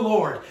trust the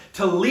Lord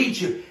to lead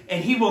you,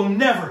 and He will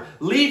never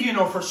leave you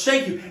nor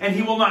forsake you, and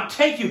He will not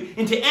take you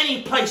into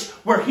any place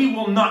where He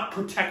will not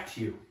protect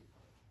you.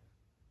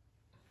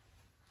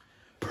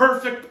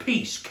 Perfect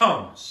peace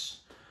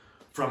comes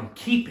from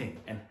keeping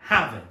and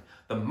having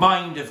the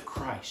mind of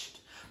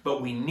Christ,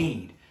 but we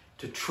need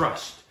to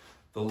trust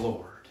the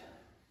Lord.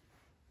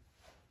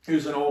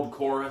 Here's an old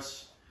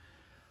chorus.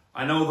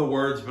 I know the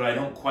words, but I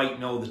don't quite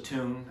know the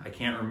tune. I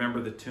can't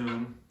remember the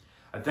tune.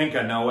 I think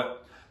I know it.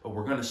 But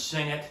we're going to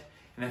sing it,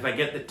 and if I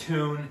get the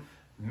tune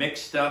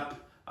mixed up,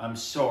 I'm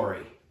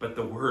sorry, but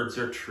the words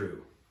are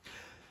true.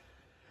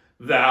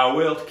 Thou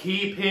wilt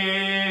keep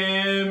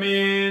him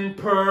in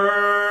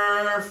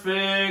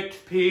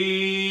perfect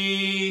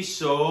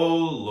peace, O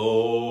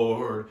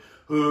Lord,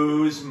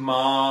 whose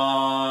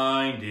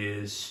mind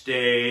is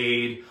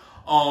stayed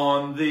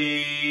on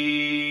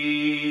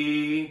Thee.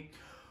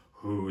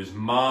 Whose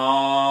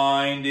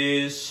mind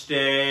is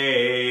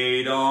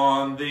stayed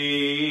on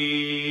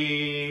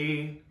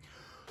Thee.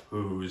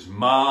 Whose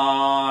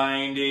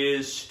mind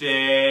is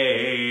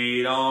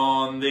stayed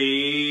on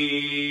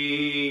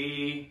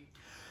Thee.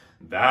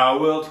 Thou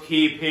wilt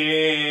keep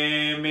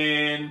him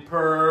in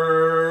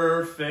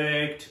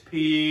perfect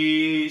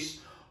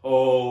peace,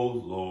 O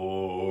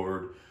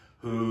Lord,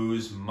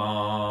 whose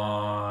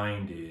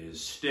mind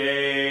is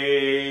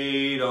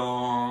stayed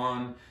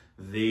on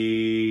Thee.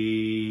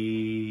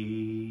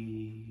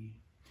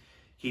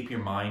 Keep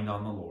your mind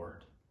on the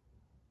Lord.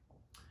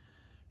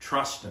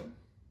 Trust Him.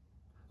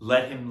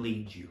 Let Him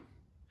lead you.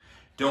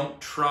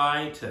 Don't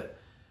try to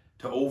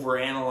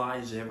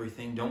overanalyze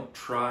everything. Don't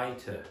try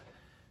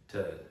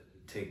to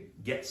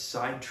get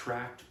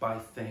sidetracked by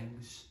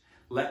things.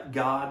 Let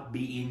God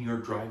be in your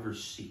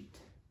driver's seat,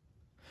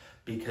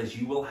 because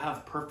you will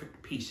have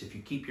perfect peace if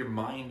you keep your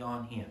mind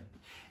on Him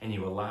and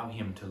you allow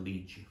Him to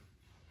lead you.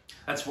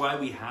 That's why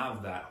we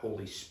have that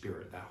Holy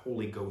Spirit, that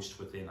Holy Ghost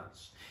within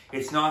us.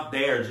 It's not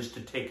there just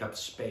to take up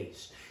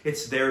space.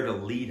 It's there to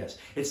lead us.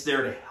 It's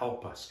there to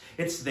help us.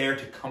 It's there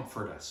to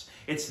comfort us.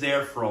 It's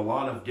there for a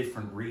lot of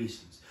different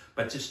reasons.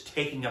 But just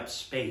taking up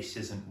space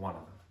isn't one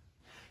of them.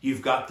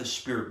 You've got the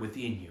Spirit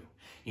within you.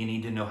 You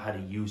need to know how to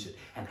use it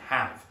and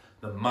have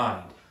the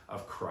mind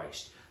of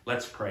Christ.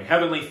 Let's pray.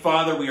 Heavenly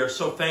Father, we are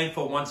so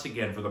thankful once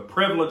again for the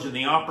privilege and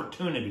the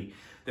opportunity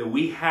that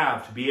we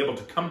have to be able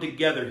to come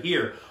together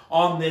here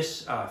on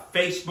this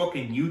Facebook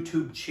and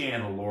YouTube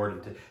channel, Lord,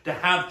 and to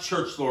have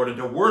church, Lord, and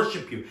to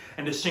worship you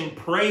and to sing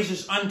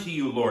praises unto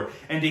you, Lord,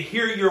 and to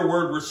hear your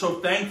word. We're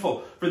so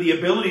thankful for the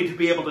ability to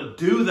be able to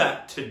do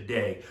that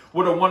today.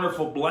 What a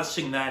wonderful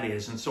blessing that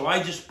is. And so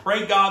I just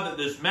pray, God, that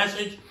this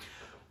message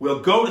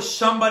will go to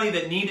somebody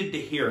that needed to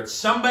hear it,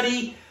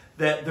 somebody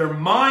that their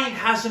mind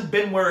hasn't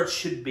been where it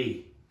should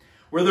be,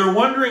 where they're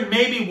wondering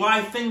maybe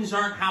why things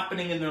aren't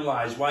happening in their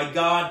lives,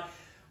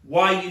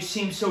 why you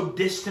seem so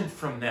distant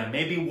from them,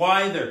 maybe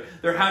why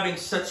they're having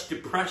such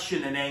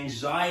depression and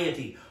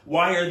anxiety.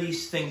 Why are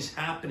these things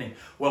happening?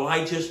 Well,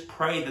 I just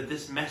pray that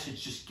this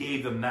message just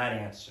gave them that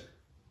answer.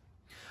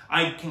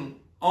 I can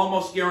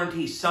almost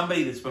guarantee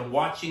somebody that's been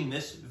watching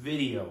this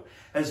video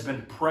has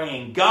been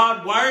praying,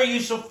 God, why are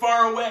you so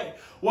far away?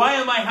 Why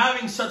am I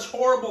having such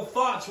horrible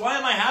thoughts? Why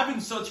am I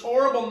having such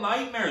horrible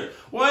nightmares?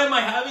 Why am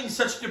I having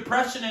such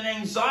depression and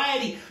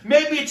anxiety?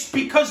 Maybe it's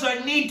because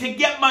I need to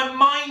get my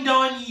mind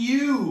on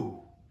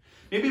you.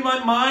 Maybe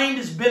my mind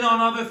has been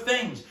on other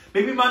things.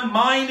 Maybe my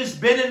mind has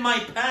been in my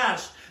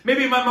past.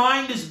 Maybe my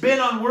mind has been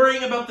on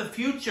worrying about the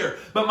future.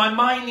 But my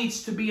mind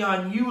needs to be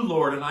on you,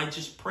 Lord. And I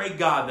just pray,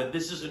 God, that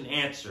this is an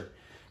answer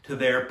to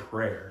their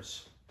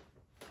prayers.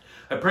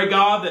 I pray,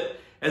 God, that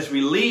as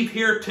we leave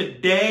here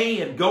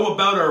today and go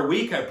about our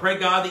week, I pray,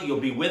 God, that you'll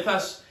be with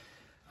us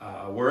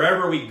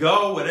wherever we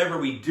go, whatever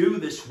we do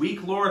this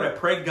week, Lord. I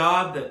pray,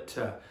 God,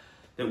 that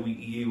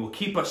you will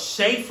keep us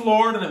safe,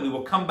 Lord, and that we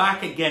will come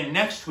back again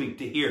next week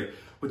to hear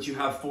what you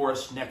have for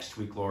us next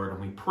week, Lord. And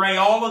we pray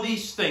all of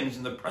these things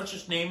in the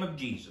precious name of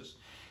Jesus.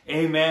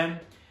 Amen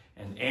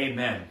and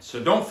amen.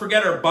 So don't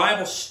forget our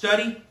Bible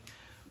study,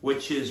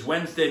 which is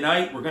Wednesday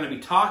night. We're going to be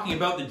talking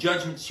about the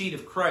judgment seat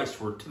of Christ.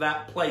 We're to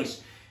that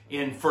place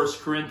in 1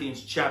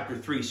 Corinthians chapter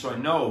 3. So I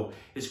know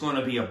it's going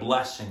to be a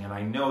blessing, and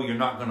I know you're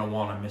not going to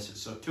want to miss it.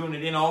 So tune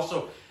it in.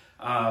 Also,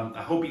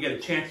 I hope you get a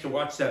chance to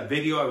watch that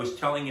video I was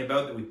telling you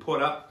about that we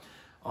put up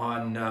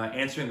on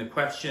answering the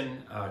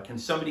question, can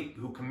somebody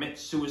who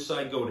commits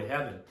suicide go to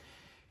heaven?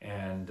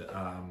 And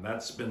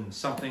that's been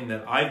something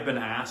that I've been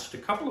asked a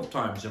couple of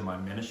times in my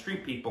ministry.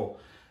 People,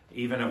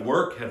 even at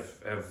work, have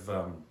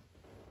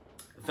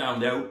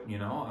found out, you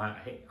know,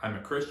 I'm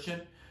a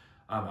Christian,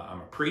 I'm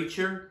a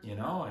preacher, you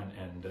know,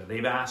 and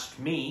they've asked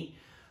me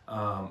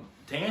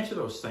to answer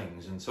those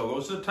things. And so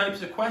those are the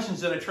types of questions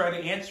that I try to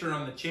answer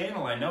on the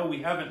channel. I know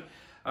we haven't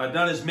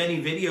done as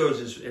many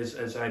videos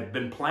as I've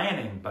been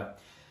planning, but,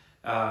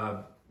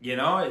 you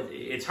know,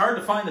 it's hard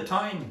to find the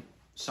time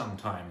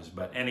sometimes.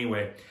 But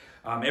anyway,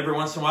 every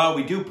once in a while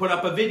we do put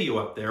up a video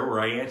up there where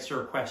I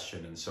answer a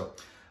question. And so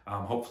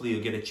hopefully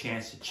you'll get a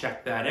chance to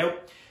check that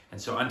out. And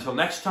so until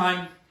next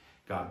time,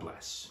 God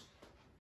bless.